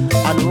know.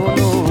 I don't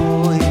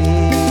know.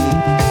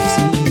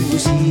 You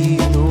see, you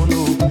don't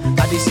know. I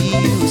dey see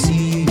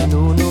you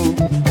don't know.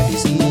 I dey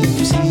see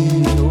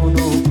you don't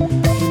know.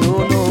 You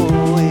don't know.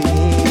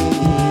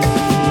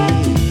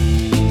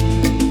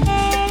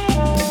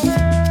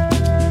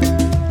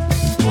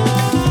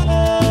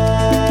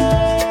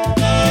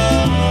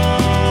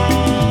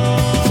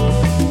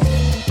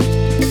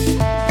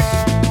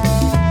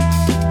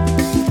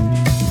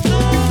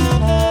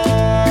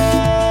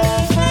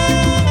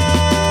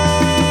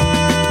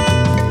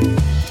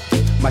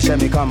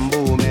 Me kambu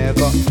me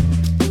go,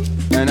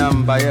 and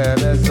I'm by a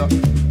beso.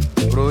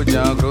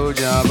 Groja,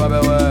 baby,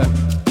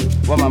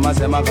 what mama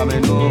say, my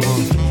coming home.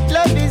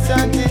 Love is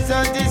something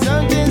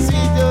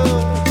sweet,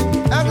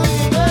 oh. I go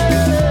to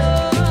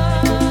bed.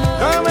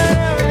 Come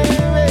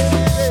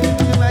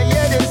and my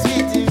head is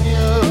sweet in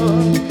you.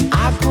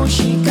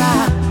 Akushika,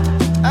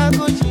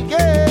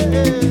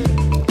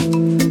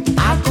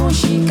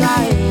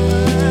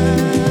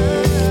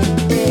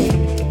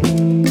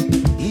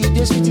 you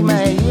just sweet in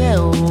my ear,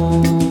 oh.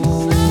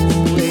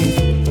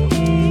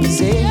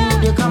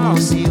 Come on,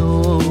 see you.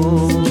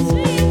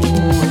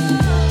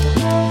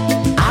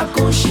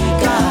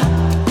 Akushika,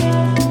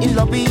 in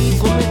lobby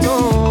comito.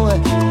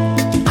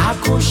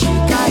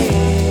 Akushika,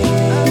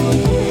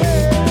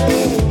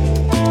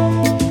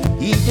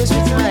 he just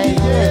with my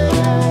head.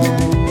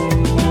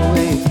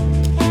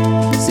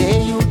 Say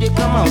you they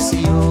come on, see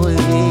you.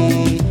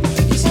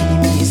 You see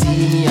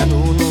me, I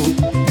don't know.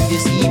 You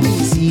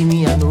see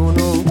me, I don't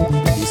know.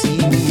 You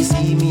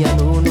see me, I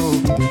don't know.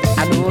 I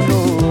don't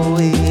know.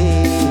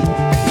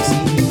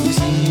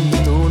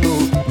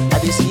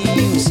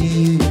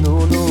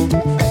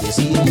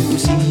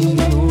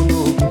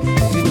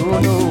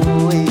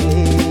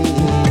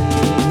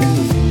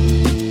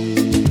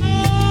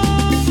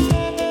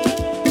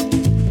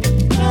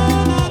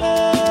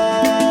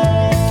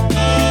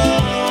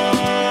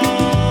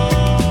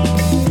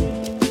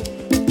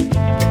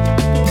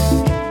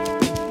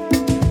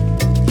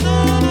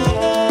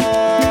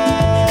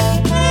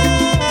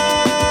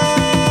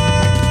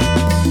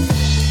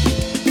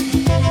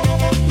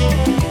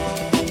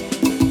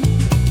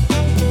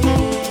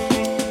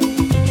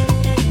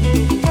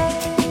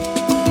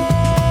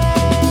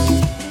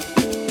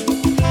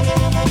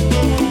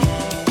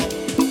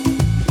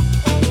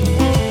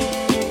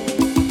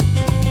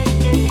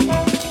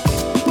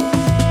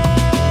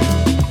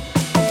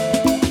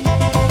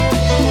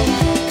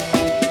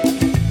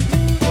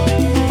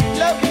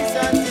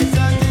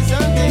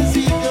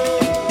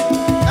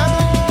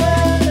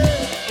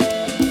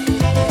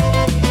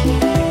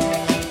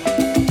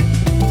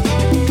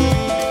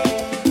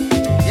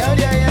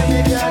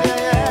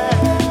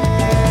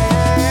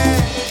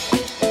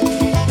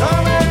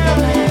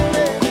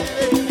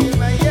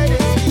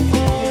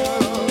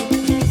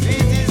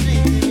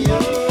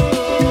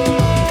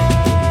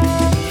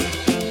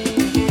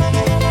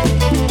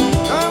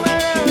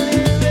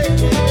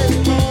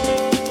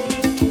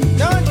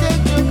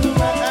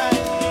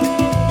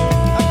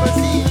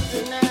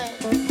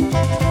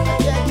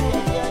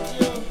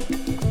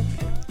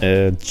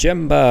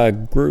 Jamba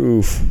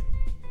Groove,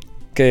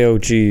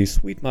 KOG,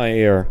 Sweet My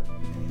Ear.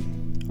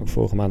 Ook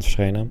vorige maand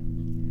verschenen.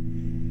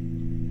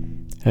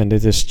 En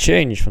dit is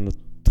Change van de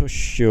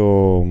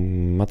Toshio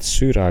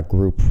Matsura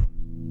Group.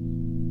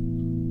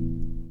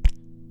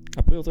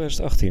 April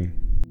 2018.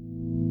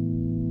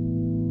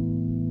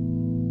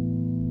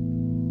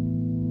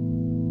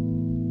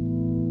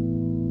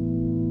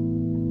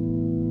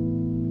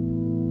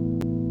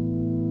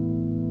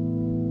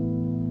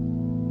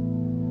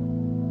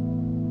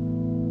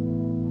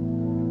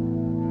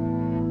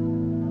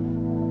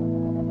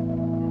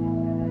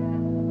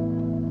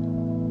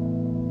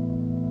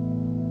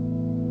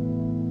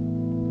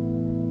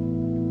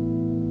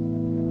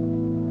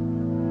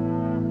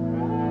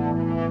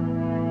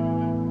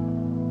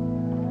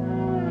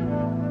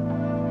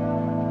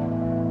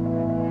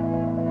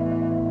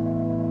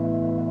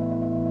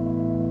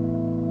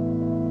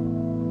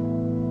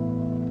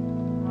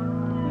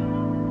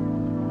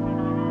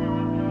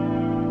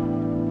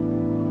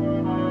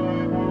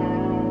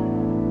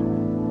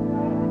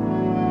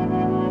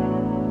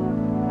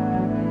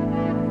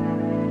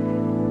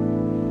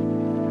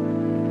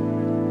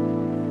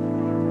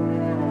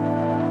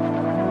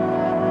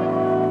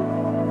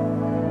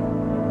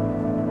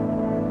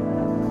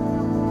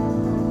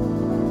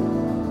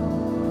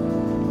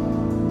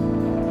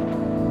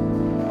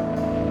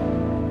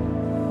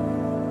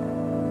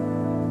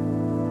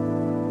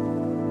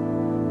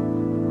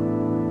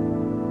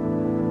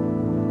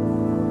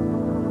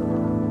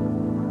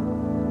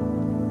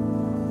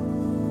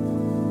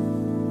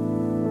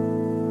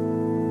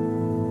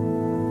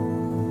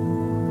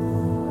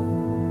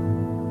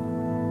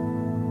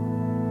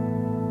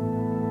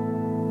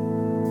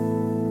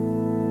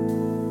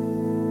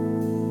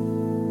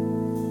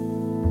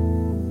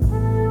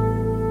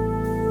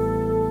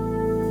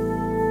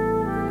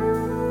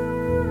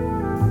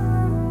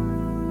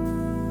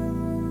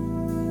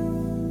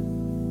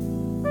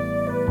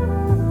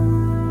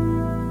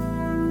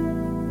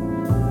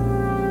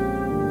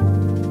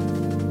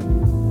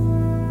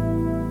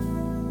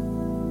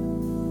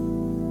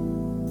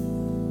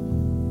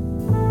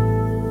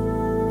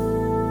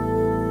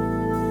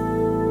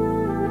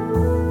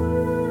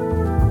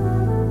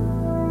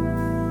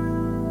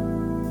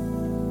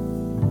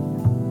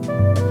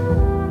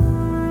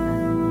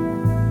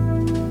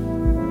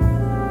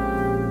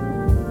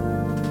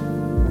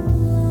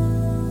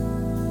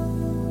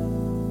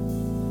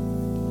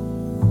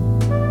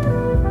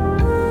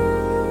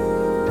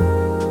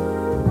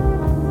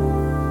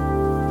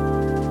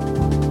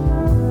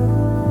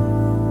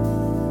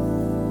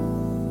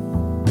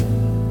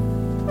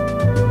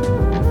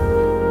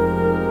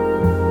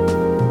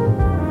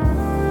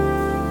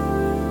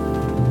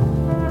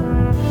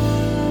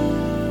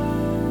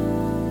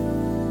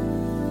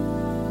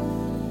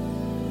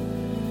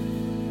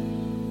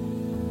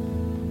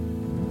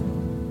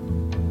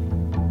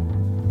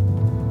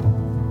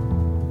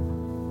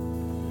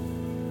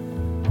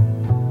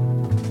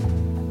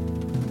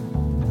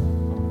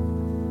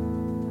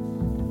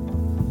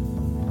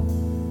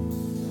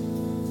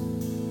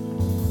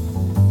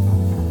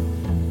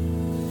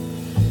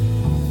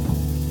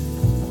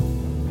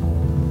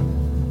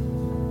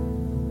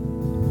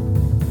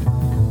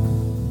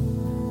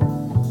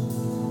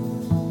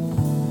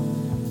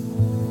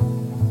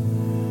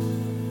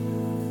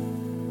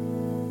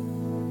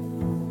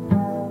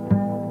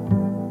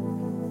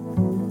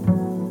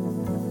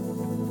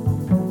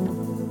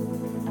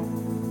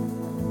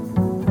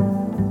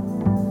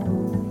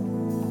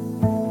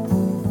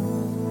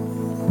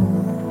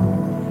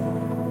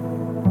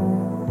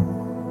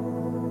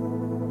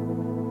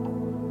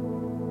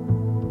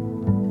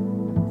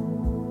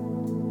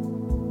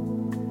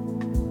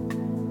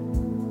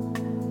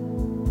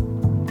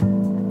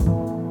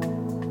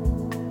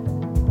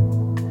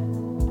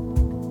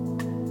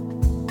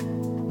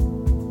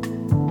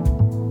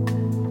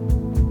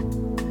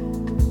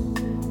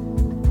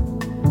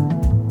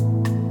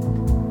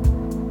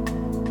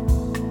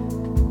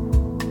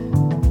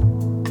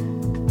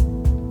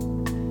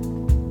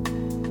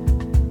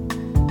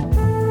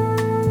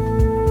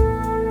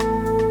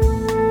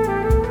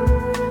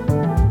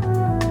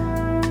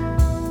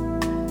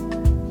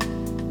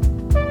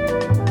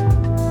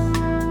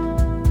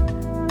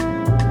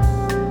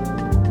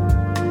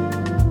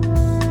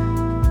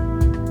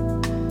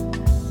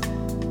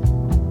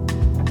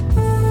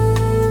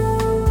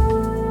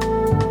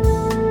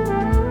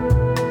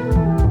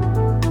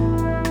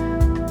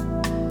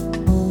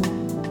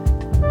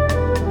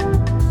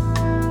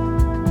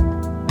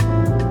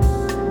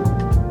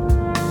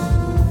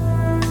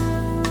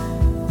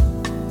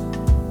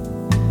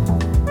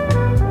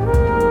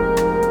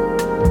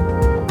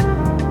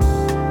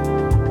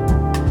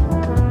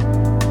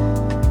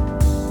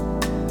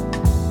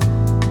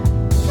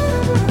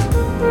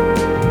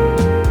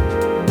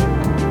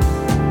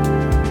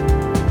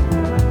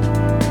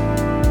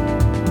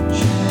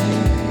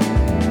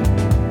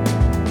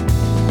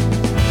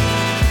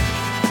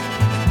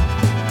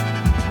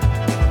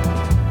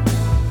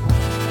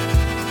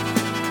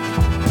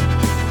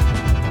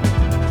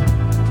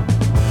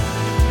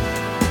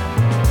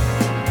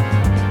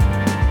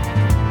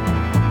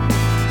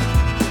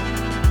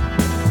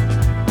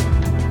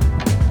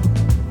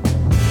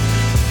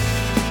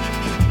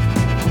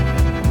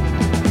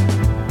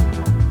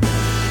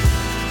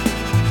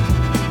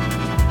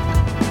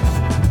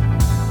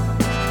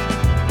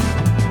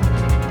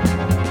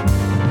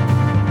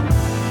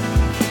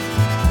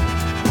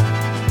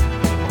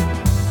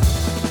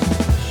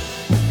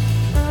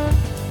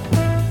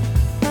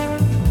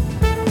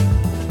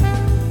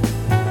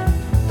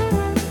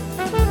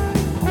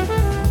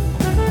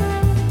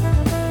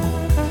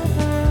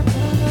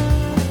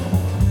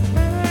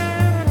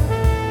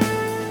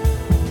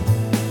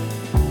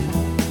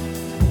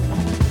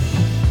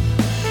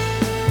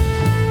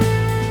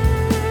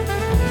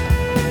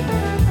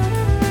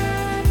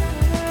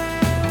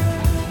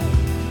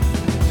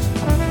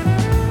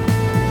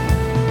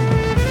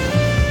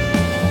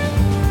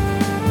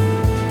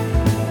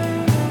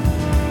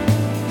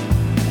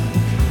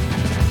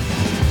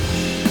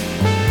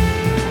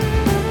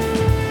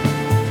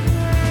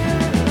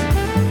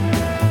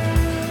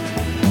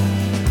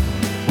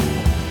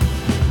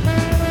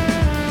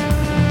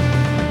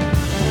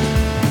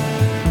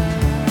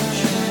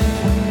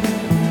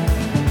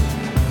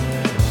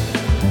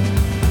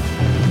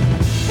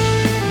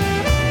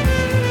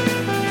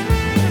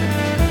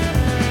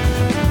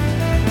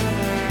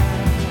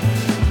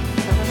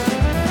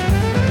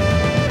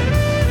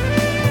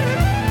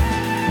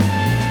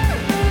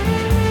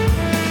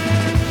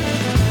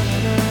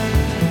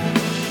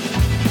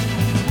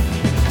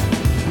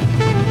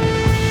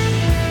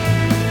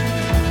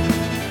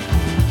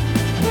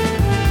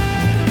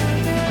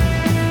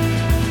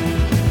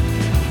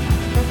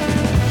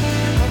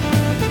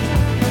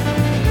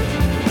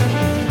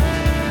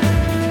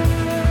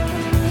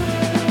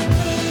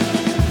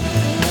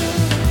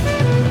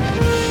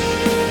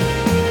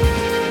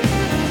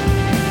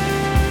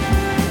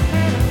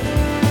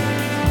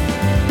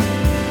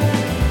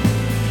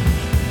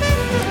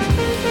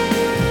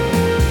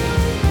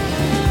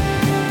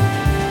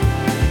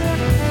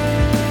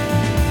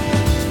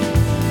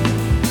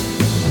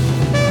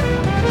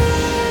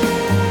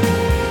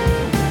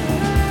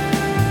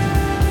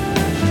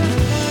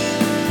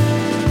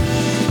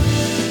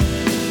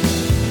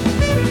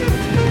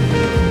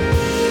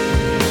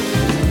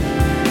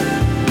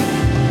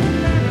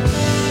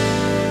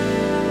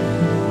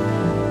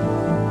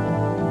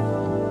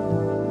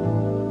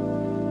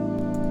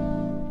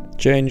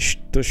 Change,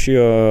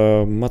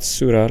 Toshio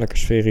Matsuura, lekker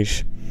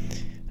sferisch.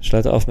 We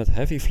sluiten af met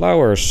Heavy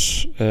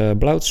Flowers,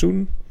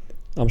 Blauwtsoen,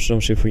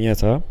 Amsterdam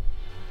Sinfonietta.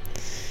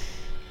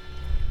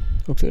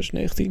 Ook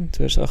 2019,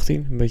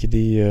 2018, een beetje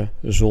die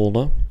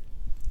zone.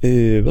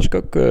 Was ik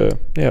ook,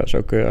 is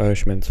ook een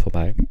arrangement van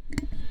mij.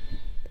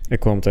 Ik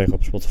kwam hem tegen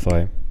op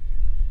Spotify.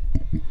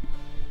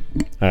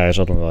 Hij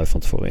zat hem wel even van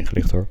tevoren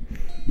ingelicht hoor.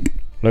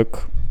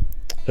 Leuk.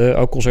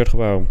 Ook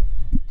Concertgebouw.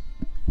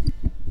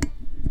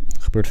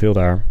 Gebeurt veel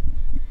daar.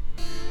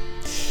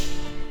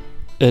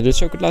 Dit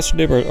is ook het laatste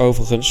nummer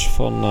overigens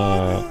van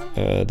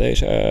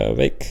deze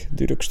week.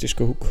 Dudoks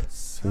Discohoek.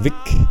 Wik.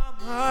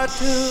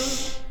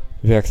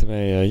 Werkte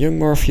mee Young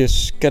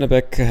Morpheus,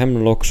 Kennebec,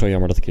 Hemlock. Zo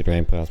jammer dat ik hier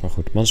doorheen praat, maar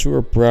goed.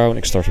 Mansour Brown.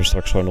 Ik start hem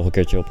straks gewoon nog een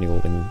keertje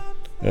opnieuw in.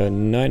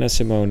 Nina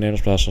Simone,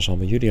 Nederlands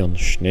Blaasensemble, Julian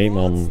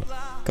Schneeman,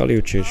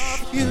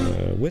 Kaliucic,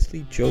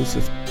 Wesley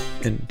Joseph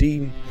en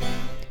Dean,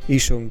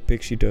 Isong,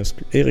 Pixie Dust,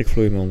 Erik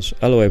Vloeimans,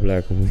 Alloy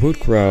Black,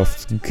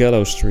 Woodcraft,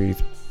 Gallow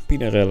Street,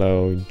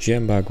 Pinarello,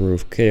 Jamba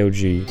Groove,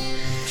 KOG,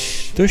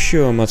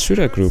 Toshio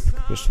Matsuura Group. Ik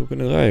heb best wel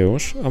kunnen draaien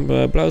jongens.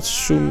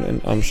 Blauwtsoen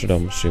en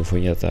Amsterdam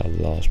Sinfonietta,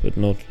 last but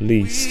not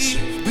least.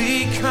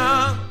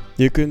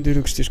 Je kunt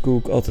Dudoks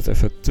Discohoek altijd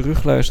even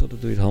terugluisteren.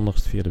 Dat doe je het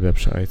handigst via de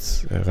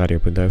website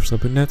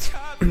radio.duiverstra.net.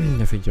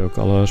 Daar vind je ook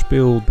alle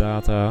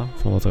speeldata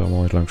van wat er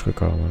allemaal is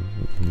langsgekomen.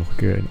 Om nog een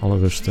keer in alle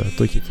rust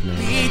tot je te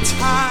nemen.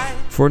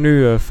 Voor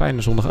nu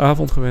fijne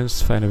zondagavond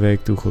gewenst. Fijne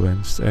week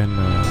toegewenst. En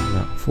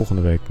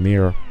volgende week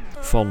meer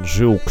van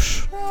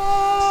zulks.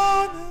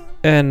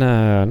 En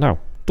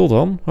tot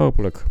dan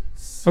hopelijk.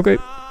 Oké,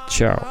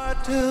 ciao.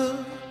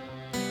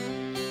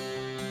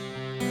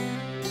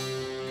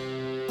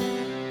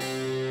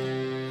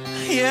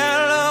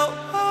 Yellow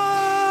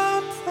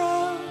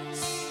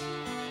umbrellas,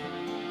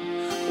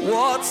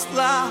 what's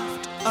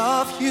left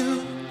of you?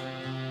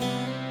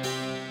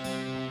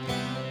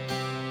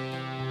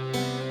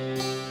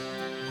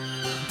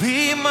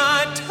 Be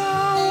my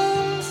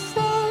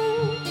downfall,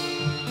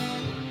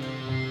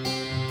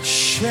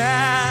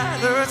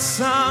 shattered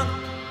sun,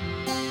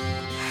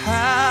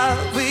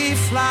 heavy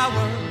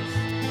flowers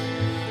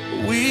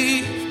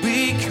we've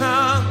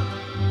become.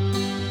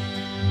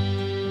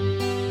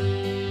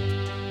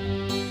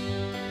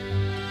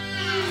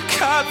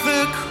 Cut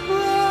the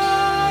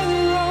cry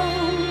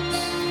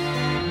rose,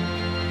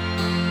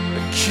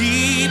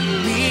 keep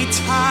me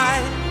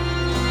tight.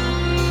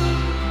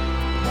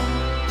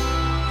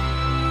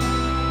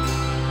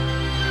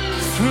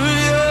 Through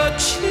your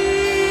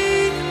cheekbones,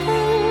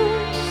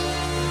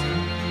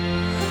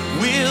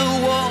 we'll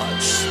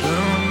watch the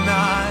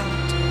night.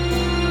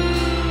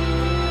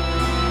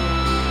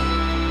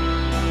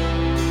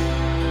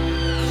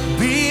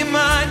 Be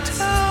my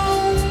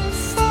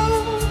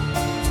downfall,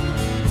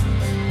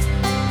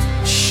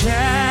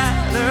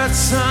 shattered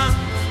sun,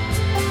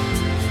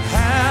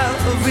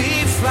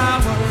 heavy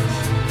flowers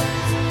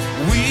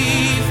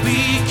we've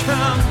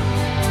become.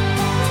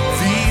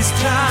 These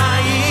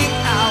dying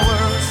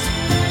hours,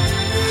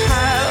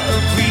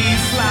 heavy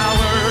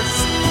flowers.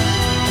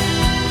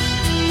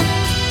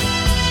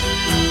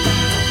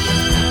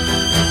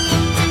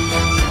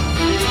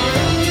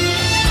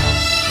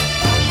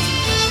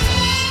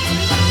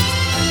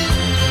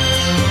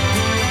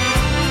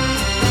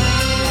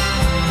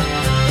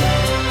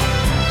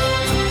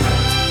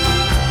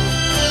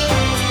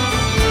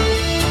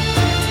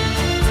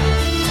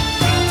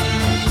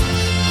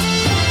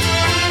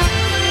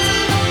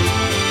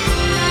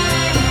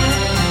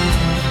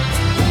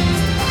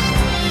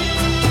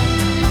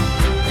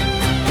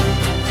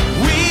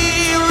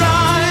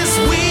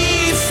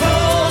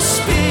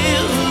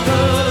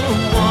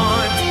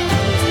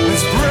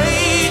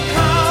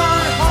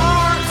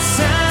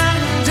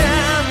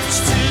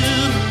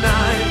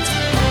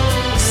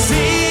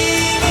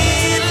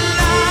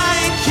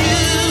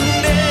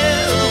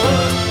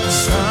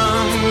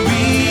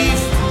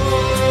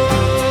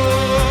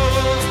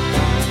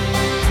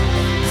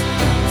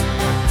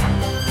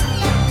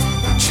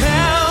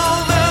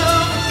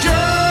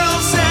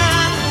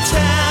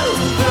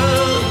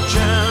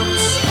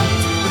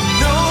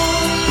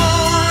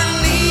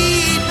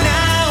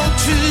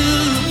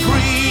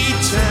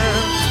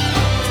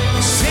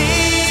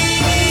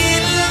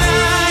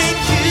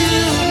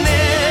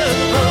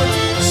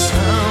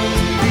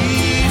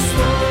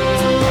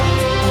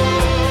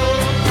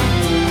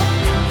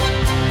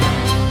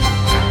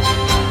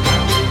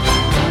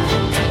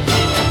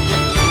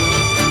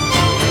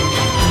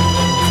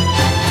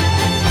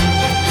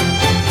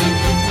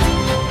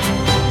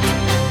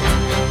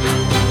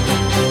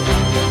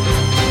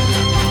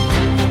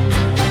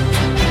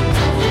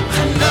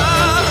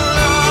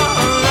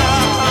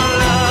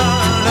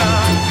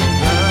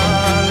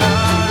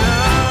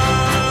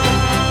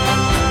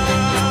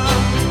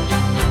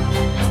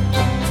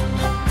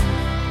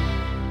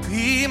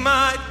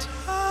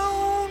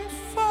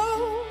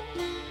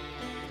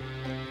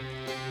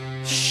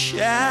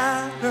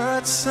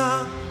 Shattered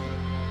sun,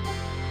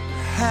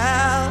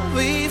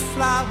 heavy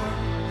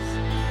flowers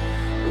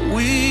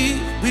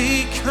we've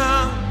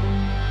become.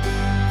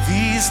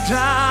 These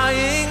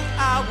dying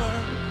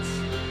flowers,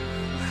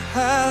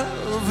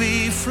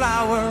 heavy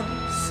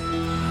flowers,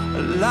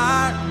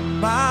 light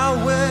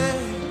my way,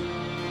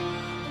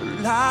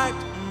 light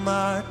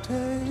my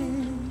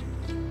day.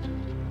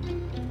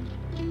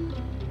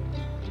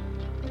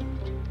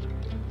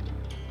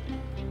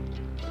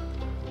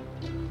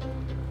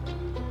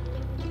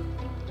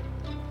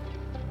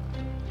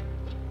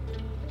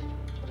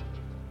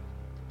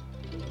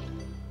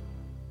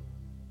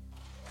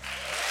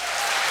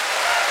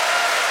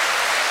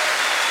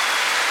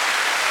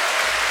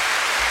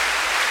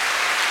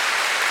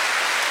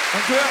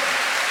 Dank u wel.